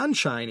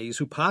non-Chinese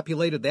who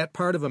populated that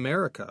part of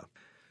America.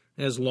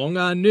 As Long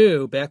An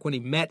knew back when he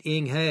met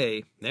Ing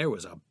He, there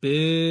was a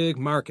big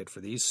market for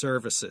these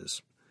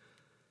services.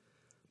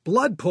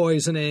 Blood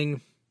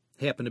poisoning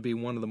happened to be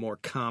one of the more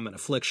common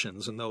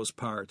afflictions in those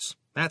parts.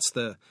 That's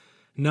the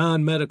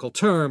non-medical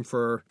term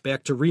for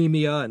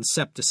bacteremia and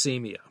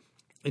septicemia.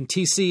 And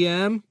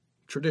TCM,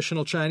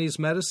 traditional Chinese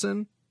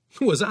medicine,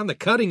 was on the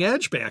cutting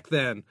edge back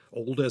then,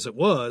 old as it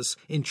was,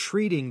 in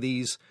treating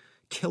these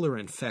killer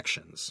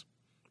infections.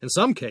 In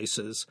some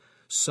cases,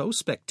 so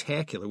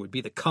spectacular would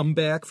be the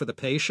comeback for the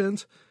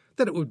patient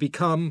that it would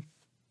become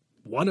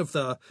one of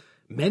the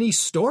many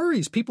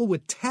stories people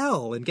would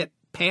tell and get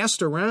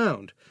passed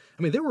around.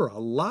 I mean, there were a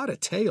lot of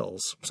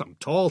tales, some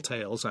tall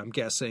tales, I'm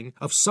guessing,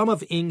 of some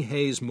of Ing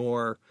He's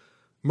more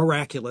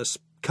miraculous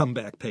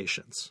comeback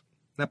patients.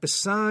 Now,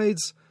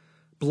 besides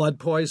blood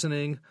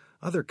poisoning,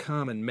 other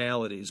common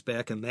maladies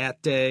back in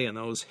that day in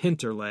those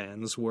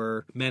hinterlands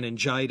were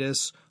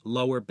meningitis,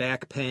 lower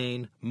back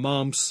pain,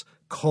 mumps,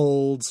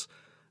 colds,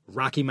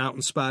 Rocky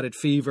Mountain spotted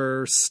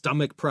fever,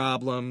 stomach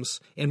problems,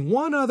 and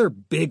one other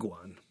big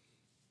one.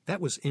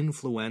 That was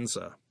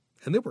influenza.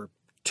 And there were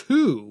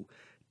 2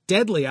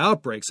 deadly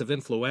outbreaks of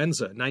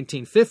influenza in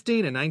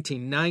 1915 and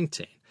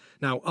 1919.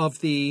 Now, of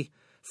the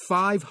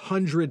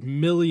 500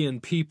 million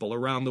people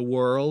around the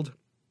world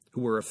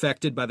who were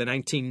affected by the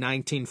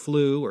 1919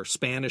 flu or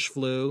Spanish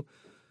flu,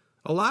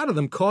 a lot of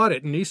them caught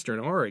it in eastern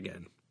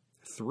Oregon.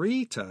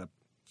 3 to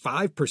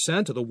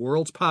 5% of the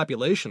world's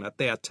population at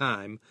that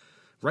time,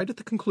 right at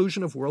the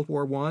conclusion of World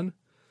War I,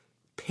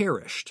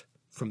 perished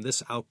from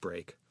this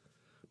outbreak.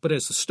 But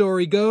as the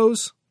story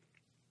goes,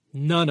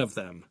 none of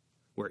them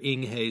were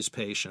Ing He's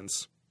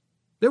patients.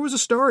 There was a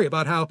story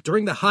about how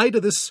during the height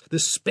of this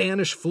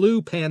Spanish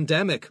flu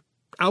pandemic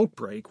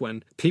outbreak,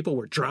 when people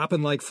were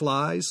dropping like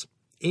flies,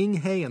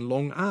 Ing He and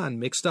Long An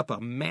mixed up a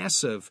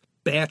massive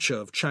batch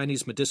of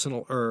Chinese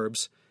medicinal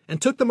herbs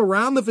and took them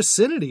around the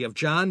vicinity of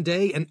John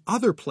Day and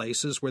other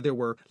places where there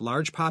were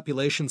large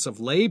populations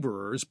of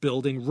laborers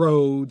building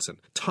roads and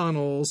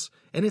tunnels.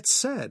 And it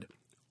said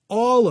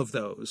all of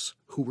those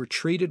who were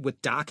treated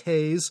with Doc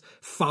Hay's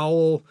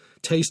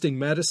foul-tasting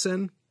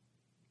medicine,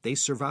 they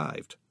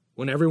survived,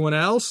 when everyone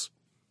else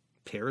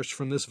perished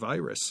from this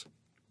virus.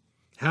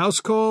 House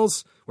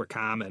calls were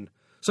common.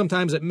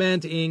 Sometimes it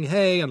meant Ing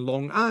He and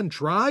Long An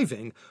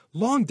driving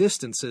long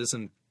distances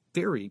in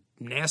very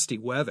nasty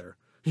weather.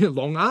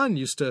 Long An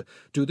used to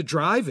do the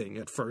driving,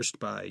 at first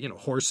by,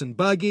 horse and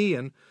buggy,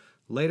 and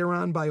later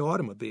on by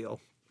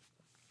automobile.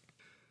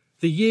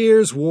 The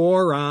years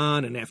wore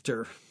on, and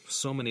after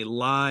so many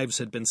lives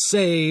had been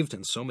saved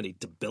and so many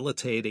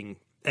debilitating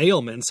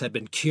ailments had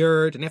been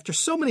cured, and after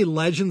so many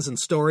legends and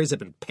stories had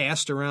been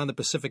passed around the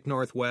Pacific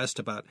Northwest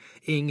about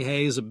Ing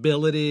He's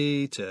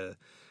ability to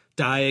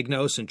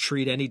diagnose and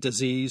treat any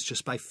disease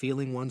just by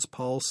feeling one's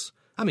pulse,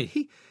 I mean,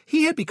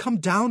 he had become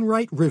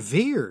downright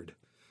revered,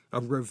 a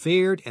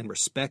revered and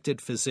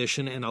respected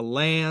physician in a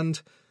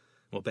land,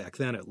 well, back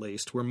then at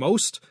least, where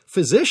most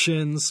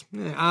physicians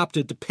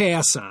opted to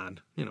pass on,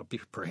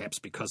 perhaps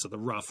because of the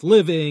rough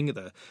living,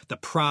 the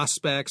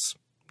prospects,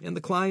 and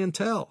the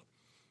clientele.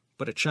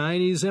 But a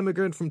Chinese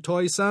immigrant from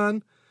Toi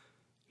Son,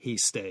 he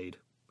stayed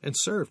and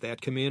served that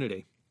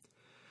community.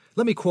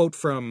 Let me quote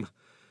from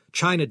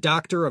China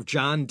Doctor of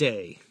John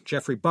Day,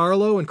 Jeffrey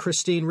Barlow and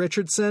Christine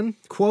Richardson,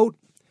 quote,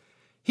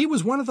 "He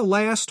was one of the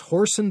last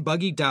horse and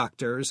buggy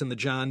doctors in the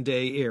John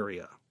Day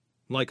area.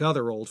 Like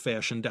other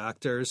old-fashioned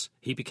doctors,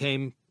 he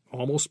became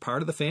almost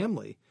part of the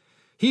family.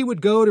 He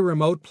would go to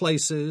remote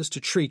places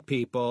to treat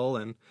people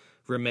and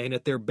remain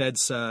at their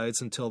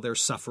bedsides until their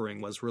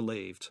suffering was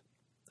relieved.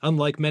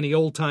 Unlike many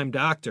old-time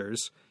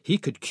doctors, he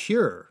could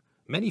cure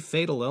many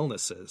fatal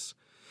illnesses.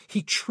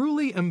 He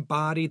truly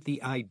embodied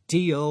the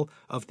ideal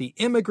of the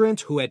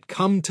immigrant who had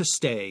come to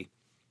stay.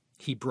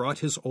 He brought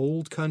his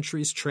old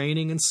country's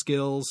training and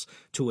skills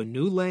to a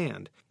new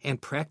land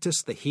and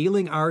practiced the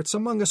healing arts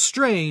among a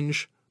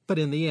strange, but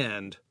in the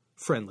end,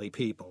 friendly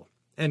people."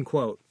 End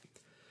quote.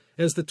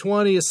 As the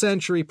 20th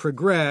century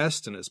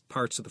progressed and as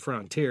parts of the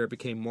frontier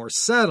became more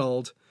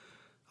settled,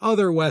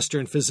 other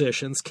Western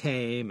physicians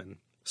came and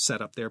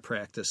set up their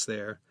practice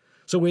there.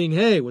 So Ing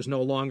He was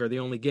no longer the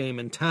only game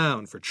in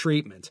town for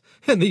treatment,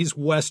 and these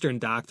Western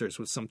doctors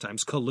would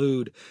sometimes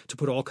collude to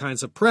put all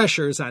kinds of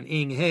pressures on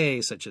Ing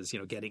He, such as,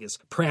 getting his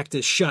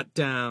practice shut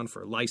down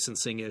for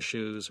licensing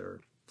issues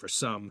or for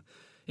some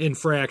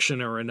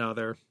infraction or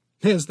another.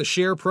 As the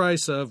share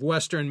price of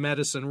Western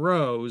medicine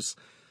rose,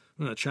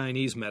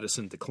 Chinese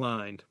medicine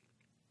declined.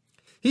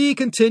 He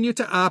continued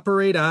to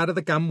operate out of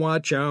the Kam Wah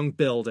Chung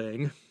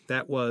building.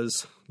 That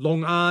was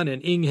Long An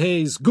and Ing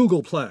He's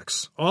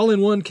Googleplex, all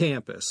in one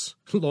campus.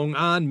 Long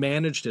An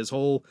managed his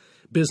whole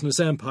business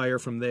empire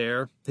from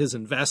there, his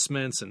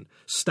investments and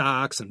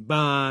stocks and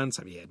bonds.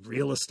 He had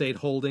real estate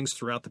holdings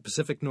throughout the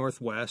Pacific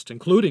Northwest,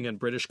 including in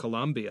British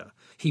Columbia.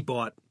 He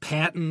bought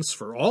patents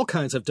for all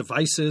kinds of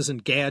devices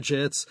and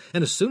gadgets,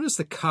 and as soon as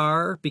the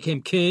car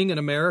became king in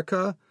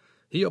America,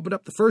 he opened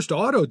up the first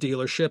auto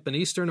dealership in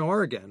eastern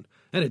Oregon,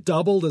 and it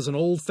doubled as an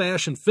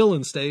old-fashioned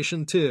filling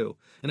station, too,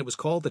 and it was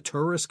called the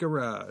Tourist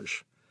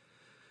Garage.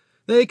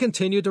 They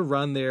continued to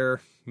run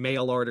their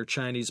mail-order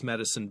Chinese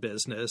medicine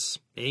business.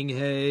 Ying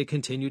He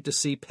continued to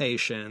see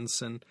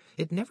patients, and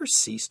it never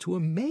ceased to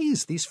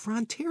amaze these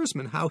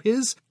frontiersmen how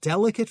his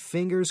delicate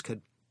fingers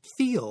could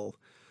feel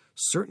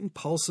certain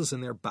pulses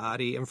in their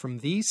body, and from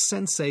these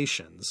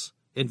sensations,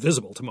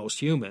 invisible to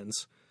most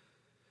humans,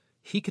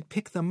 he could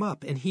pick them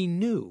up, and he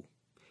knew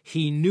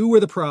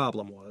where the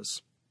problem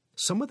was.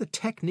 Some of the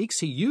techniques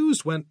he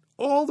used went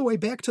all the way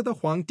back to the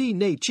Huangdi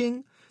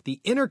Neijing, the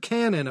inner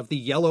canon of the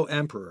Yellow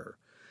Emperor.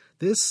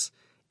 This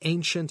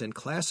ancient and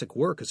classic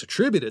work is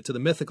attributed to the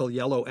mythical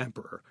Yellow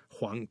Emperor,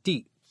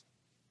 Huangdi.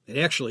 It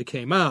actually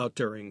came out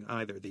during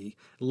either the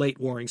late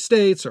Warring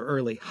States or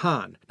early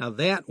Han. Now,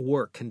 that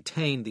work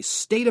contained the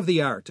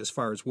state-of-the-art as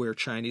far as where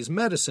Chinese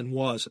medicine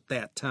was at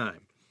that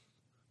time.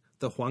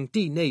 The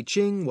Huangdi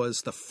Neijing was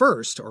the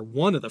first, or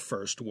one of the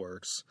first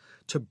works,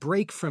 to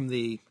break from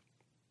the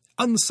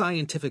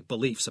unscientific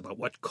beliefs about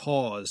what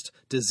caused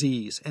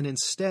disease, and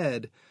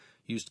instead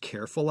used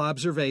careful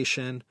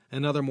observation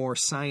and other more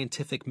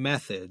scientific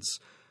methods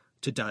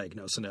to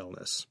diagnose an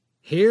illness.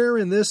 Here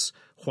in this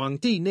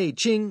Huangdi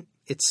Neijing,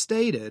 it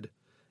stated,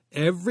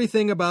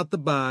 everything about the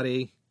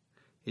body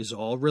is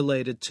all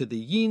related to the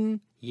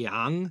yin,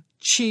 yang,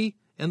 qi,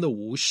 and the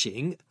wu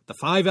xing, the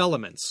 5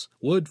 elements,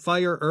 wood,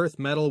 fire, earth,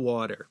 metal,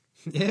 water.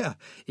 Yeah,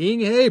 Ying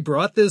He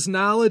brought this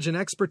knowledge and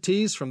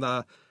expertise from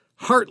the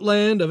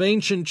heartland of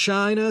ancient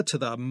China to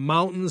the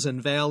mountains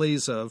and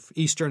valleys of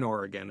eastern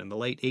Oregon in the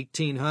late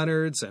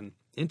 1800s and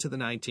into the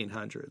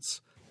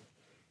 1900s.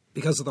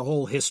 Because of the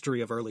whole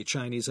history of early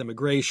Chinese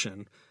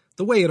immigration,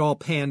 the way it all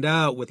panned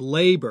out with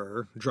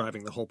labor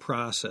driving the whole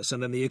process,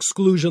 and then the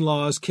exclusion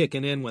laws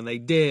kicking in when they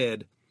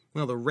did,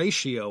 well, the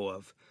ratio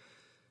of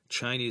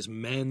Chinese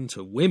men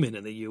to women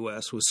in the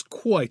U.S. was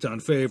quite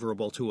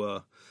unfavorable to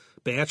a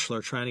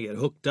bachelor trying to get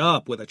hooked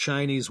up with a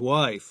Chinese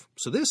wife.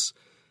 So this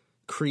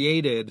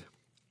created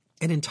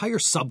an entire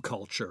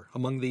subculture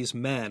among these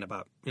men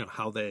about,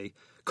 how they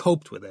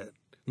coped with it.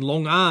 And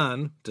Long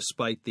An,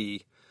 despite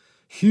the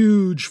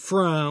huge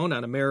frown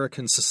on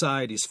American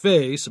society's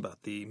face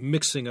about the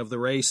mixing of the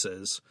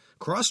races,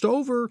 crossed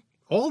over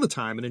all the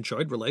time and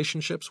enjoyed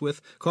relationships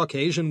with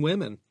Caucasian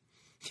women.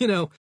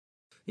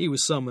 He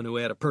was someone who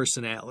had a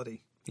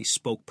personality. He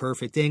spoke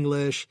perfect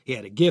English. He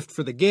had a gift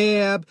for the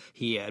gab.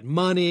 He had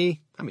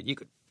money. You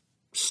could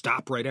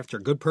stop right after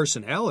a good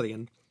personality,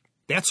 and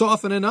that's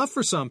often enough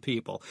for some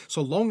people.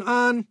 So Long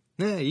An,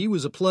 he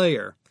was a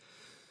player.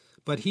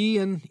 But he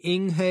and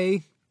Ying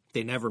He,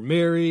 they never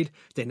married.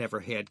 They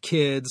never had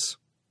kids.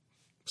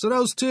 So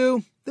those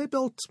two, they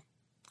built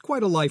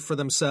quite a life for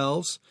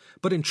themselves.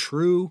 But in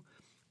true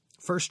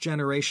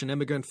first-generation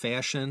immigrant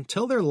fashion,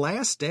 till their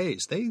last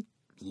days, they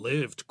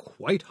lived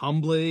quite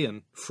humbly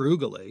and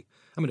frugally.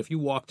 If you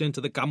walked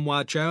into the Kam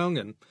Wah Chung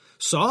and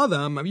saw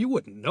them, you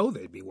wouldn't know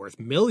they'd be worth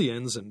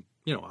millions and,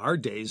 our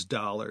day's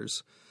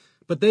dollars.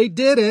 But they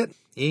did it.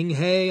 Ying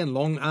He and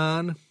Long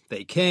An,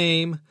 they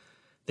came,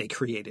 they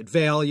created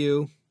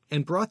value,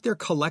 and brought their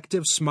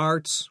collective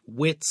smarts,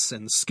 wits,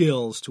 and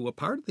skills to a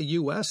part of the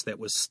U.S. that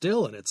was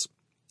still in its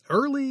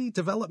early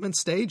development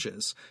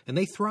stages, and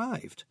they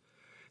thrived.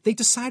 They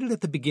decided at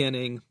the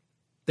beginning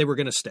they were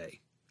going to stay,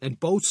 and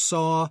both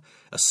saw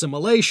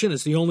assimilation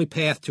as the only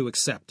path to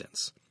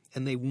acceptance.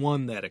 And they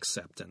won that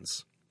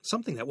acceptance,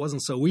 something that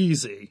wasn't so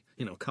easy,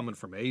 coming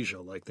from Asia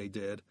like they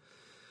did.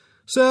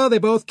 So they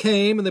both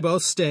came and they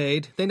both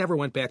stayed. They never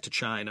went back to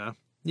China.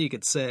 You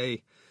could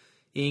say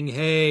Ying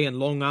He and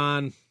Long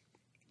An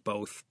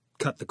both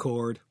cut the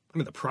cord.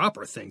 The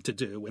proper thing to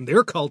do, in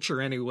their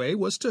culture anyway,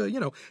 was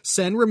to,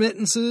 send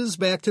remittances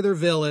back to their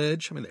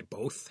village. They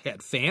both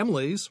had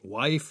families,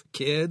 wife,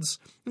 kids.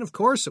 And of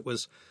course it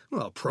was,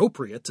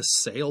 appropriate to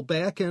sail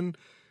back and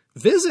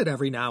visit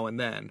every now and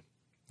then.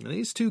 And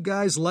these two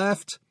guys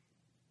left,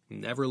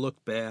 never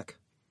looked back.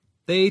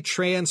 They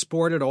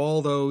transported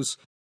all those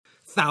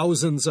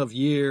thousands of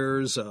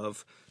years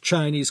of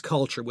Chinese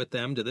culture with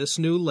them to this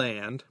new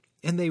land,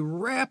 and they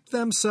wrapped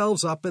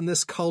themselves up in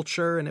this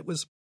culture, and it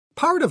was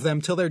part of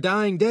them till their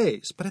dying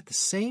days. But at the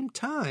same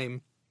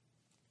time,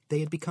 they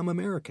had become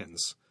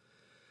Americans.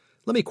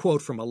 Let me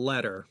quote from a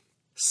letter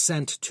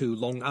sent to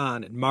Long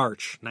An in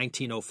March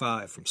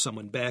 1905 from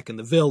someone back in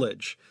the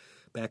village,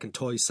 back in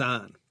Toi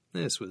Son.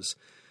 This was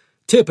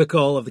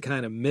typical of the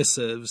kind of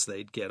missives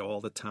they'd get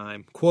all the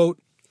time. Quote,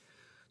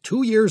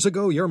 2 years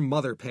ago, your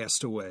mother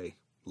passed away.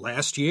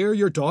 Last year,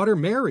 your daughter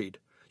married.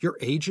 Your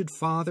aged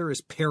father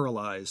is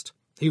paralyzed.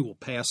 He will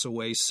pass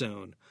away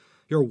soon.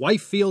 Your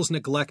wife feels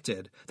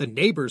neglected. The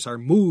neighbors are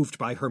moved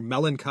by her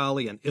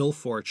melancholy and ill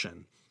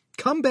fortune.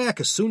 Come back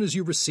as soon as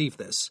you receive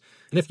this,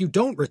 and if you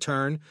don't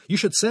return, you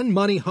should send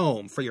money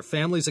home for your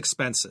family's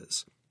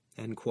expenses.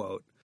 End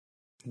quote.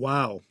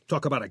 Wow,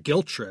 talk about a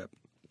guilt trip.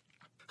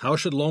 How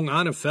should Long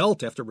An have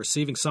felt after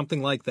receiving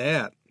something like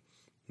that?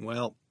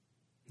 Well,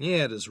 he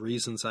had his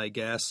reasons, I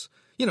guess.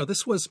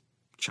 This was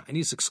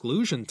Chinese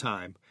exclusion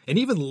time, and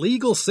even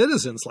legal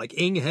citizens like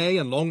Ying He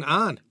and Long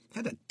An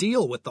had to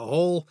deal with the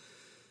whole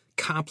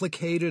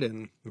complicated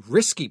and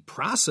risky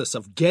process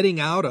of getting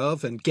out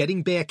of and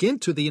getting back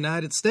into the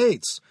United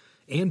States.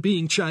 and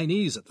being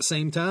Chinese at the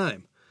same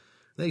time.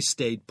 They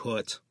stayed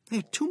put.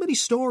 Too many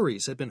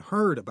stories had been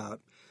heard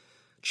about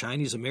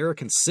Chinese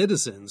American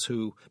citizens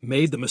who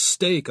made the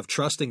mistake of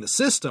trusting the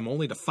system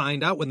only to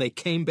find out when they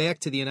came back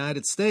to the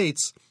United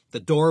States the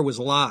door was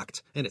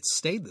locked, and it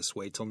stayed this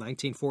way till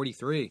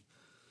 1943.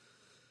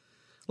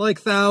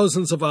 Like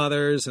thousands of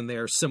others in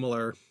their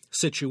similar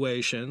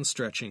situations,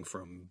 stretching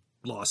from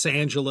Los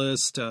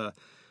Angeles to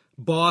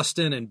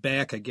Boston and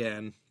back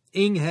again,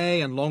 Ing He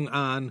and Long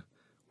An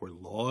were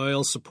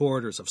loyal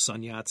supporters of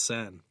Sun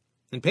Yat-sen.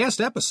 In past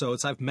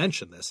episodes, I've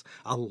mentioned this.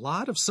 A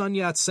lot of Sun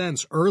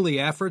Yat-sen's early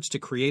efforts to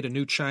create a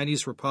new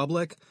Chinese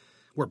republic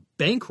were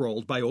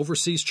bankrolled by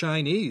overseas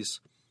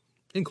Chinese,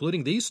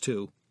 including these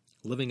two,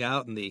 living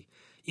out in the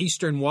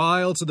eastern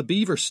wilds of the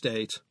Beaver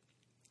State.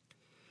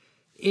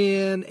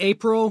 In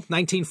April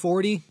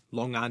 1940,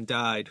 Long An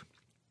died.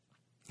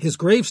 His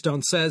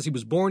gravestone says he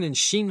was born in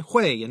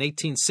Xinhui in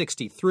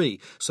 1863,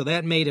 so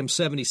that made him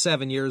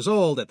 77 years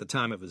old at the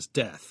time of his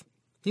death.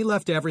 He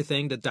left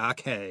everything to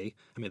Doc Hay.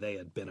 They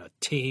had been a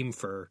team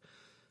for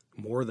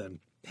more than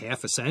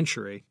half a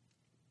century.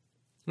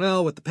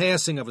 Well, with the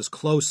passing of his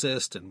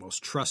closest and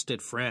most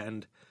trusted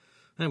friend,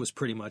 that was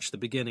pretty much the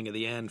beginning of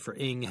the end for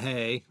Ing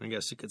He, I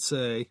guess you could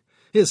say.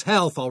 His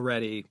health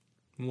already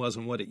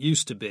wasn't what it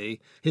used to be.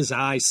 His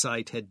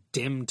eyesight had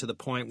dimmed to the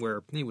point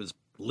where he was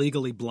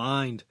legally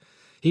blind.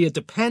 He had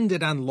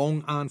depended on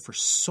Long An for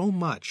so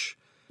much,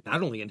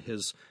 not only in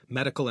his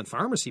medical and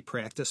pharmacy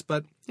practice,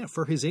 but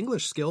for his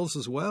English skills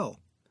as well.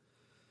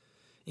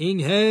 Ing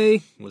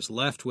He was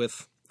left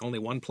with only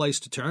one place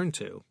to turn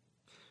to.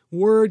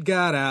 Word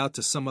got out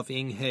to some of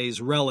Ing He's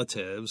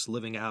relatives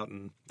living out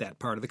in that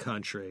part of the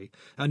country.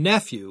 A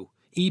nephew,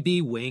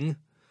 E.B. Wing,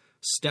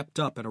 stepped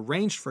up and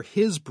arranged for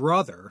his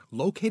brother,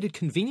 located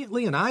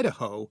conveniently in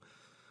Idaho,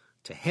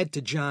 to head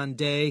to John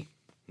Day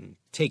and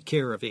take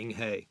care of Ing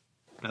He.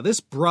 Now,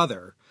 this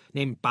brother,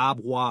 named Bob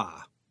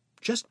Wah,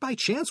 just by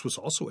chance was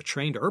also a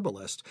trained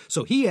herbalist,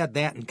 so he had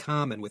that in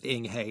common with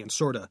Ing He and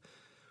sort of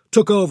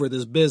took over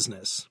this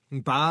business.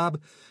 Bob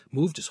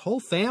moved his whole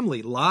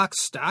family lock,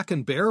 stock,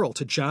 and barrel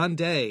to John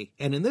Day,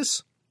 and in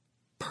this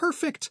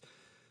perfect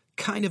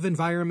kind of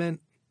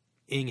environment,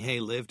 Ing He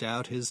lived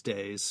out his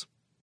days.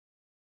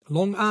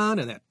 Long An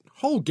and that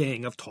whole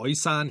gang of Toi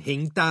Son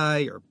Hing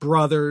Dai, or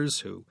brothers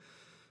who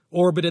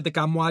orbited the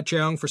Kam Wah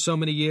Chung for so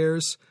many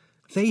years,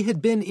 they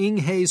had been Ing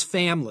He's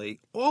family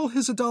all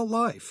his adult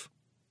life.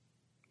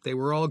 They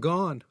were all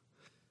gone.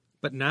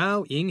 But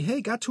now Ing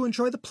He got to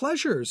enjoy the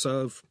pleasures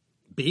of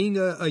being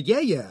a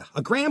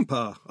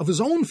grandpa of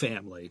his own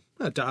family,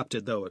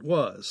 adopted though it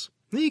was.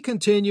 He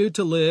continued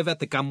to live at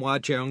the Kam Wah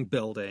Chung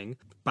building.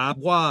 Bob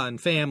Wah and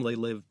family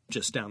lived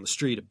just down the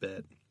street a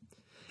bit.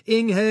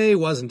 Ing He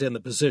wasn't in the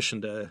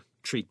position to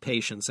treat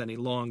patients any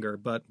longer,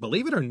 but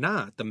believe it or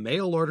not, the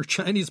mail-order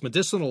Chinese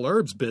medicinal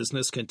herbs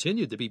business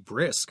continued to be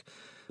brisk.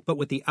 But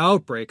with the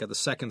outbreak of the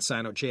Second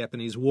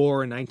Sino-Japanese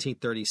War in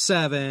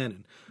 1937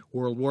 and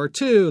World War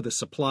II, the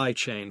supply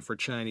chain for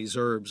Chinese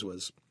herbs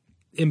was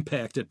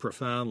impacted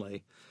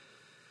profoundly.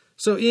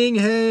 So Ing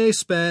He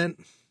spent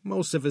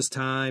most of his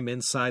time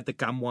inside the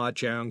Kam Wah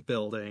Chung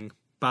building.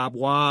 Bob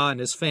Wah and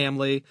his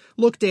family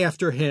looked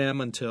after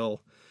him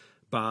until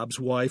Bob's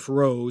wife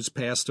Rose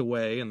passed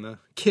away and the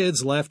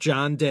kids left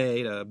John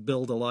Day to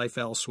build a life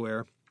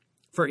elsewhere.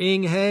 For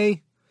Ing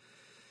He,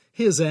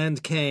 his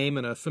end came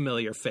in a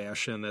familiar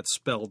fashion that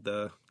spelled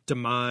the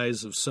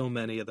demise of so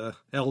many of the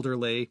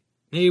elderly.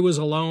 He was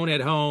alone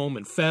at home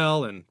and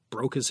fell and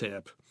broke his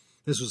hip.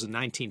 This was in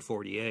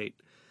 1948.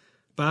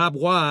 Bob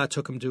Wah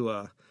took him to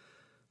a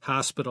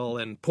hospital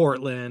in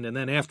Portland, and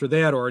then after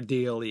that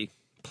ordeal, he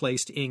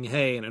placed Ing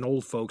He in an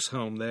old folks'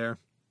 home there.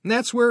 And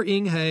that's where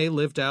Ing He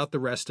lived out the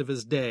rest of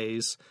his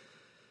days.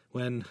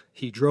 When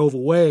he drove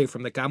away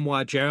from the Kam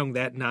Wah Chung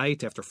that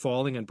night after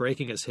falling and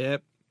breaking his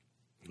hip,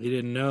 he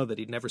didn't know that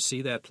he'd never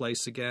see that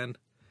place again.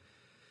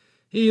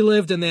 He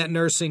lived in that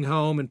nursing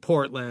home in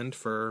Portland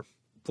for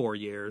 4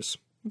 years.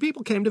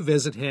 People came to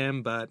visit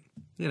him, but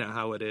you know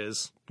how it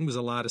is. It was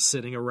a lot of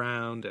sitting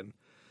around and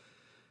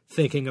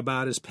thinking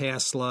about his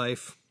past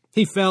life.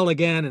 He fell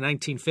again in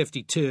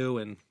 1952,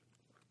 and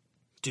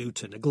due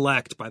to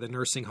neglect by the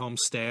nursing home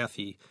staff,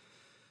 he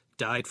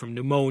died from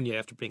pneumonia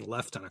after being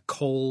left on a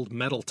cold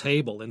metal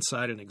table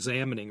inside an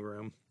examining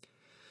room.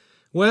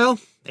 Well,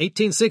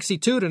 1862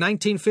 to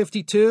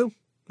 1952,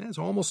 that's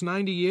almost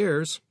 90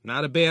 years.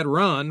 Not a bad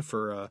run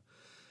for a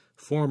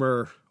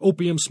former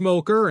opium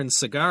smoker and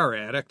cigar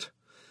addict.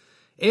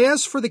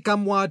 As for the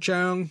Kam Wah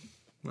Chung,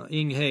 well,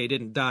 Ing He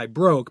didn't die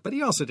broke, but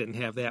he also didn't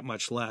have that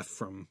much left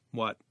from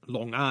what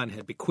Long An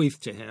had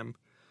bequeathed to him.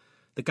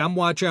 The Kam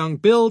Wah Chung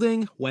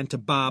building went to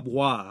Bob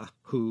Wah,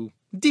 who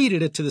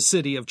deeded it to the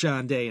city of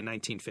John Day in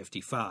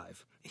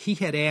 1955. He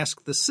had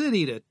asked the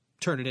city to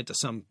turn it into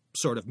some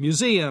sort of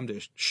museum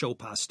to show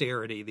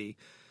posterity the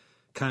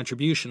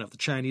contribution of the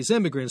Chinese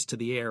immigrants to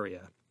the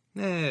area.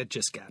 It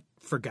just got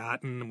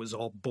forgotten and was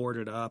all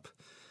boarded up.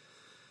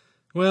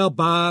 Well,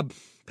 Bob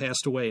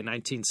passed away in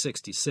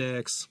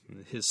 1966.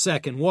 His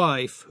second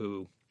wife,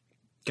 who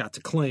got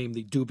to claim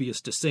the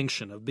dubious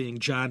distinction of being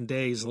John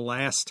Day's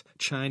last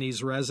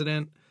Chinese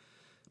resident,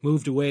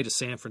 moved away to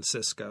San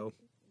Francisco.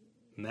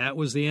 And that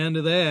was the end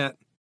of that.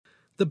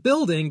 The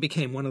building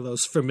became one of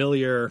those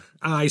familiar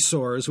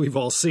eyesores we've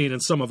all seen in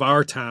some of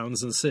our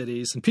towns and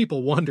cities, and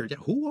people wondered,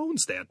 who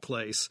owns that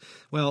place?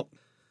 Well,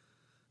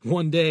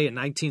 one day in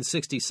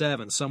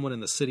 1967, someone in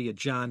the city of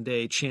John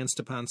Day chanced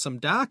upon some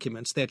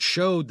documents that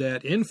showed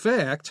that, in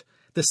fact,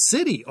 the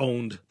city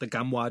owned the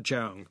Kam Wah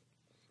Chung.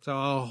 So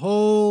a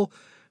whole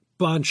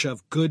bunch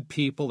of good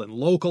people and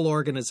local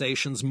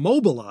organizations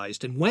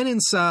mobilized and went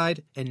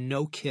inside, and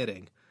no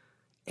kidding,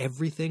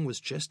 everything was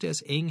just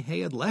as Ing He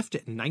had left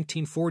it in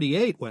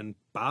 1948 when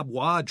Bob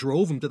Wah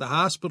drove him to the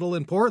hospital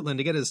in Portland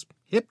to get his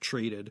hip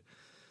treated.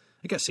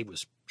 I guess he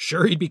was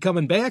sure he'd be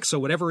coming back, so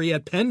whatever he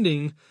had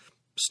pending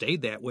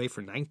stayed that way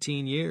for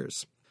 19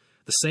 years.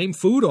 The same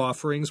food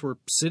offerings were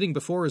sitting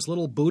before his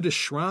little Buddhist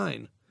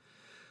shrine.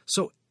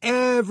 So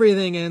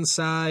everything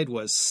inside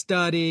was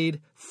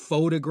studied,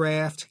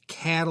 photographed,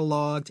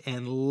 cataloged,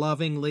 and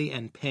lovingly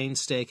and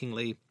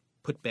painstakingly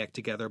put back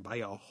together by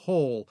a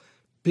whole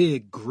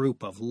big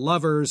group of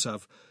lovers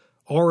of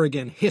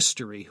Oregon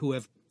history who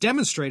have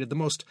demonstrated the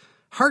most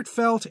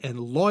heartfelt and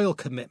loyal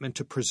commitment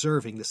to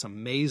preserving this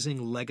amazing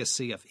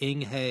legacy of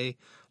Ing He,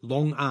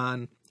 Long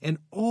An, and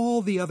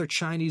all the other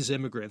Chinese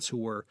immigrants who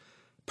were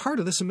part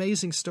of this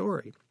amazing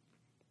story.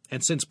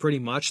 And since pretty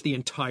much the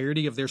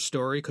entirety of their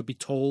story could be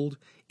told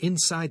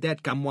inside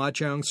that Kam Wah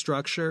Chung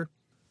structure,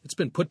 it's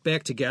been put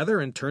back together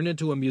and turned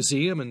into a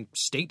museum and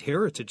state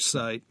heritage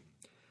site.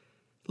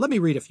 Let me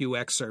read a few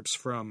excerpts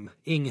from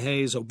Ing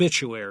He's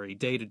obituary,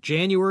 dated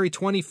January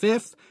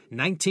 25th,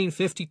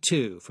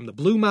 1952, from the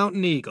Blue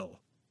Mountain Eagle,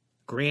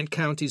 Grant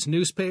County's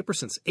newspaper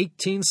since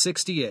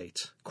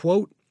 1868.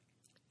 Quote,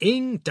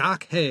 Ing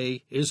Dak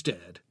He is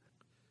dead.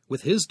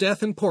 With his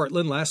death in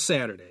Portland last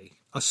Saturday,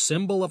 a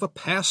symbol of a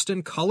past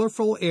and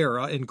colorful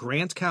era in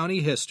Grant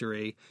County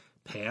history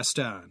passed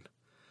on.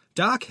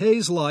 Dak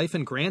He's life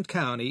in Grant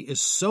County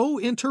is so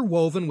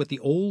interwoven with the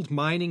old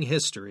mining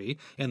history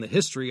and the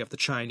history of the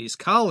Chinese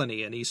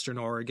colony in eastern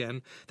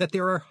Oregon that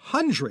there are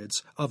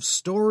hundreds of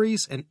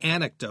stories and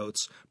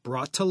anecdotes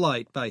brought to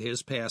light by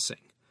his passing.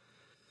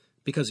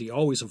 Because he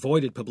always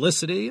avoided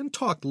publicity and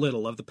talked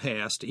little of the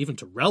past, even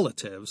to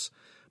relatives,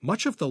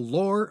 much of the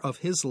lore of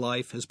his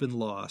life has been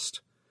lost.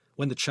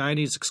 When the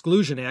Chinese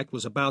Exclusion Act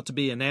was about to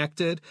be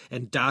enacted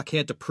and Dak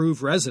had to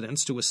prove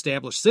residence to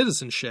establish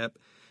citizenship,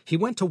 he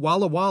went to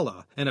Walla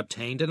Walla and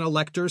obtained an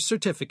elector's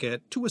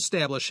certificate to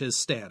establish his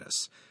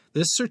status.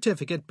 This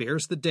certificate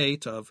bears the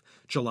date of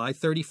July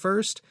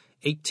 31st,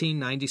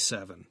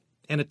 1897,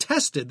 and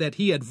attested that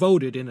he had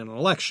voted in an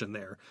election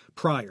there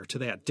prior to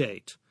that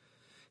date.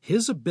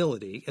 His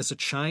ability as a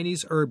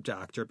Chinese herb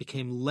doctor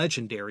became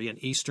legendary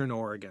in eastern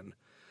Oregon.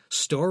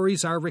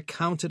 Stories are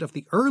recounted of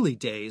the early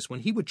days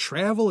when he would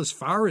travel as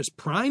far as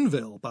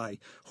Prineville by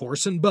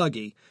horse and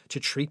buggy to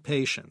treat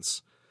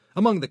patients.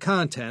 Among the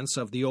contents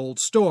of the old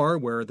store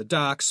where the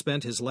doc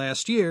spent his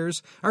last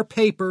years are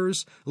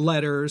papers,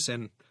 letters,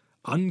 and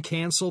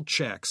uncanceled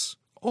checks,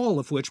 all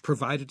of which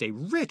provided a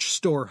rich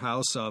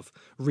storehouse of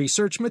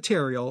research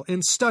material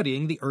in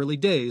studying the early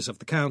days of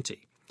the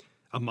county.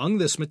 Among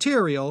this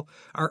material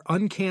are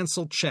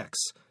uncanceled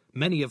checks,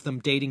 many of them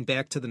dating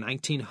back to the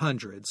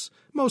 1900s,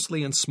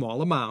 mostly in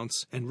small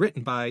amounts, and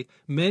written by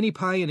many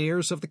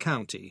pioneers of the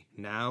county,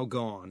 now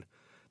gone.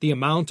 The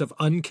amount of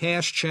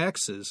uncashed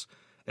checks is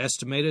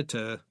estimated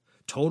to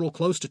total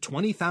close to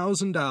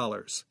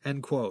 $20,000,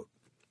 end quote.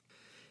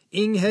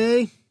 Ing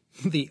He,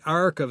 the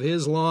arc of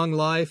his long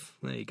life,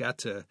 he got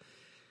to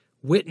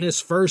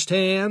witness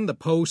firsthand the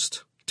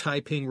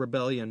post-Taiping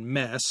Rebellion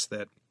mess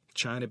that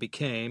China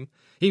became.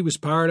 He was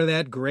part of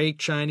that great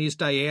Chinese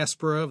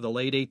diaspora of the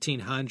late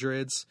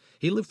 1800s.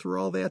 He lived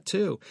through all that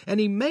too, and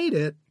he made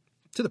it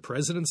to the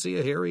presidency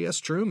of Harry S.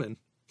 Truman.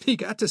 He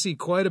got to see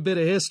quite a bit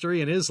of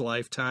history in his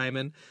lifetime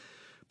and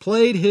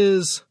played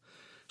his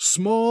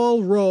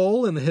small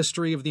role in the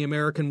history of the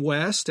American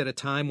West at a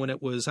time when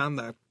it was on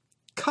the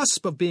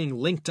cusp of being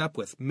linked up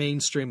with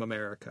mainstream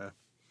America.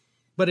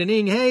 But in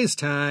Ing He's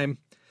time,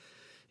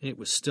 it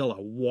was still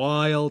a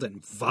wild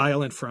and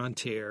violent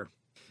frontier.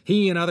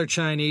 He and other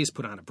Chinese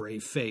put on a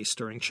brave face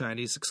during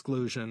Chinese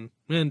exclusion,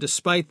 and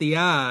despite the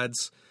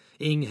odds,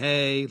 Ing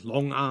He,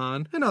 Long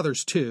An, and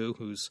others too,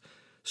 whose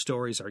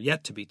stories are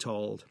yet to be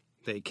told,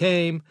 they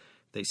came,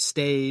 they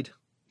stayed,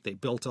 they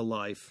built a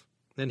life.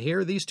 And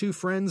here these two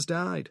friends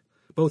died.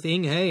 Both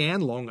Ing He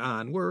and Long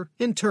An were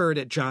interred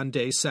at John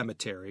Day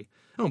Cemetery.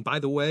 Oh, by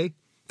the way,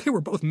 they were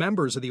both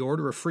members of the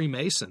Order of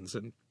Freemasons,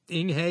 and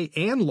Ing He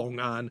and Long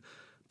An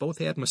both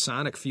had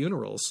Masonic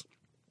funerals.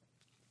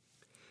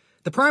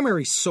 The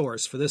primary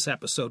source for this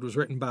episode was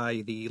written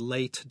by the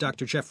late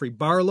Dr. Jeffrey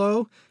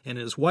Barlow and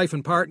his wife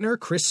and partner,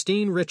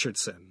 Christine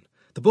Richardson.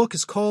 The book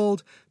is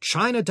called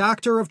China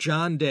Doctor of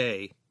John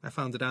Day. I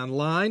found it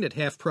online at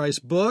Half Price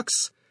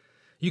Books.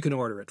 You can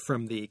order it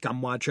from the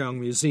Kam Wah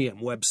Chung Museum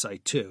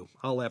website, too.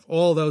 I'll have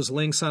all those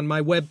links on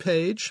my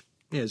webpage,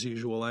 as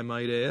usual, I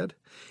might add.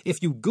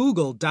 If you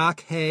Google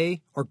Dak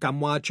He or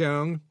Kam Wah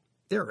Chung,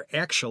 there are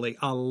actually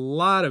a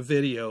lot of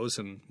videos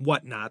and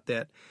whatnot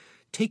that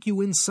take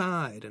you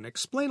inside and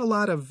explain a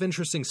lot of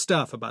interesting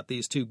stuff about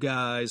these two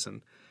guys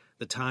and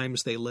the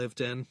times they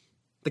lived in.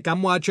 The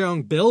Kam Wah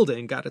Chung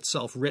building got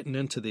itself written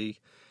into the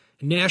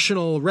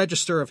National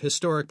Register of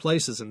Historic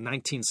Places in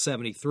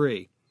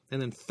 1973.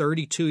 And then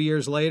 32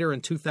 years later,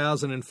 in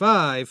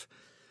 2005,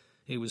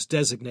 it was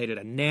designated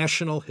a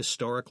National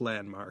Historic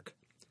Landmark.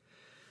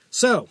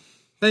 So,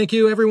 thank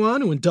you everyone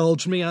who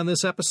indulged me on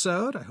this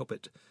episode. I hope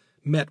it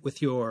met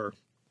with your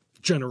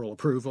general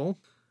approval.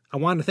 I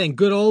want to thank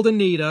good old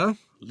Anita,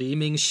 Li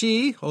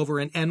Mingxi, over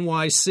in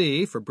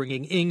NYC, for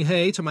bringing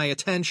Inghe to my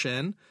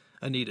attention.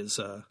 Anita's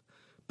a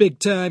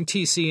big-time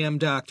TCM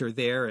doctor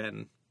there,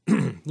 and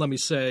let me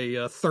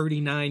say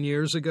 39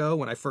 years ago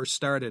when I first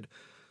started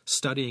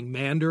studying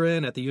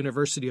Mandarin at the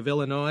University of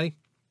Illinois,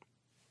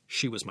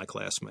 she was my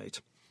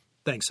classmate.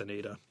 Thanks,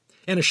 Anita.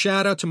 And a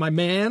shout-out to my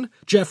man,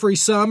 Jeffrey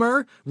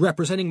Summer,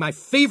 representing my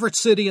favorite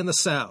city in the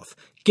South,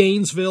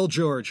 Gainesville,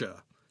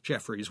 Georgia.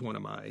 Jeffrey's one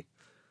of my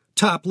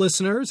top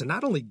listeners, and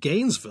not only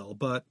Gainesville,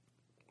 but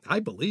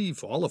I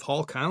believe all of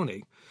Hall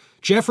County.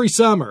 Jeffrey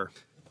Summer,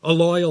 a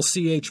loyal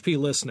CHP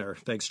listener.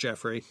 Thanks,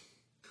 Jeffrey.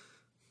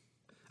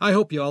 I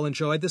hope you all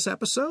enjoyed this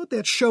episode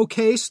that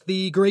showcased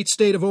the great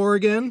state of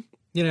Oregon.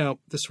 You know,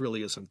 this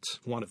really isn't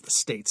one of the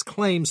state's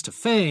claims to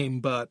fame,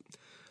 but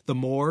the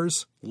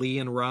Moores, Lee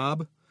and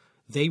Rob,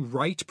 they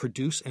write,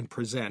 produce, and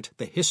present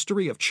the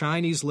History of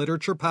Chinese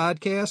Literature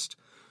podcast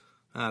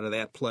out of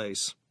that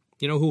place.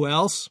 You know who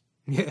else?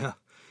 Yeah,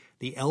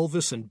 the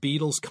Elvis and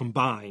Beatles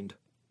combined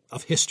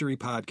of history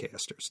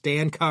podcasters.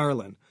 Dan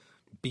Carlin,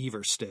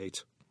 Beaver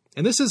State.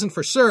 And this isn't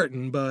for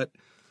certain, but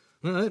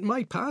it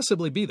might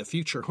possibly be the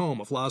future home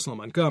of Laszlo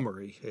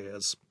Montgomery,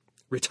 as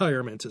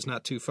retirement is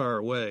not too far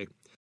away.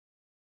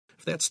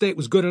 If that state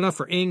was good enough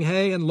for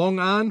Inghe and Long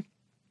An,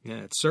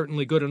 yeah, it's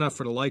certainly good enough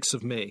for the likes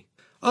of me.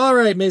 All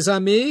right, mes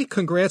amis,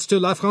 congrats to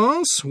La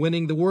France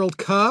winning the World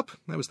Cup.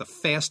 That was the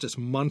fastest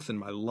month in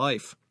my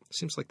life.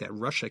 Seems like that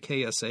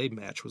Russia-KSA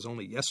match was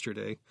only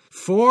yesterday.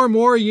 4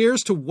 more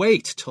years to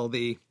wait till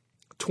the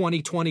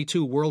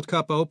 2022 World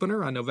Cup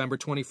opener on November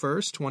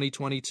 21st,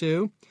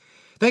 2022.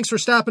 Thanks for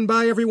stopping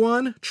by,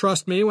 everyone.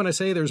 Trust me when I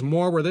say there's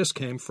more where this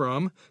came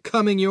from,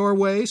 coming your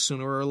way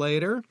sooner or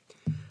later.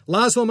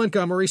 Laszlo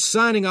Montgomery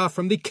signing off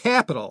from the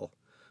capital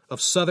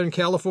of Southern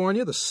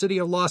California, the city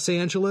of Los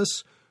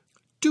Angeles.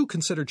 Do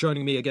consider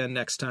joining me again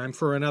next time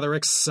for another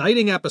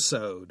exciting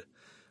episode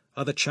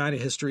of the China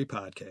History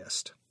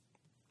Podcast.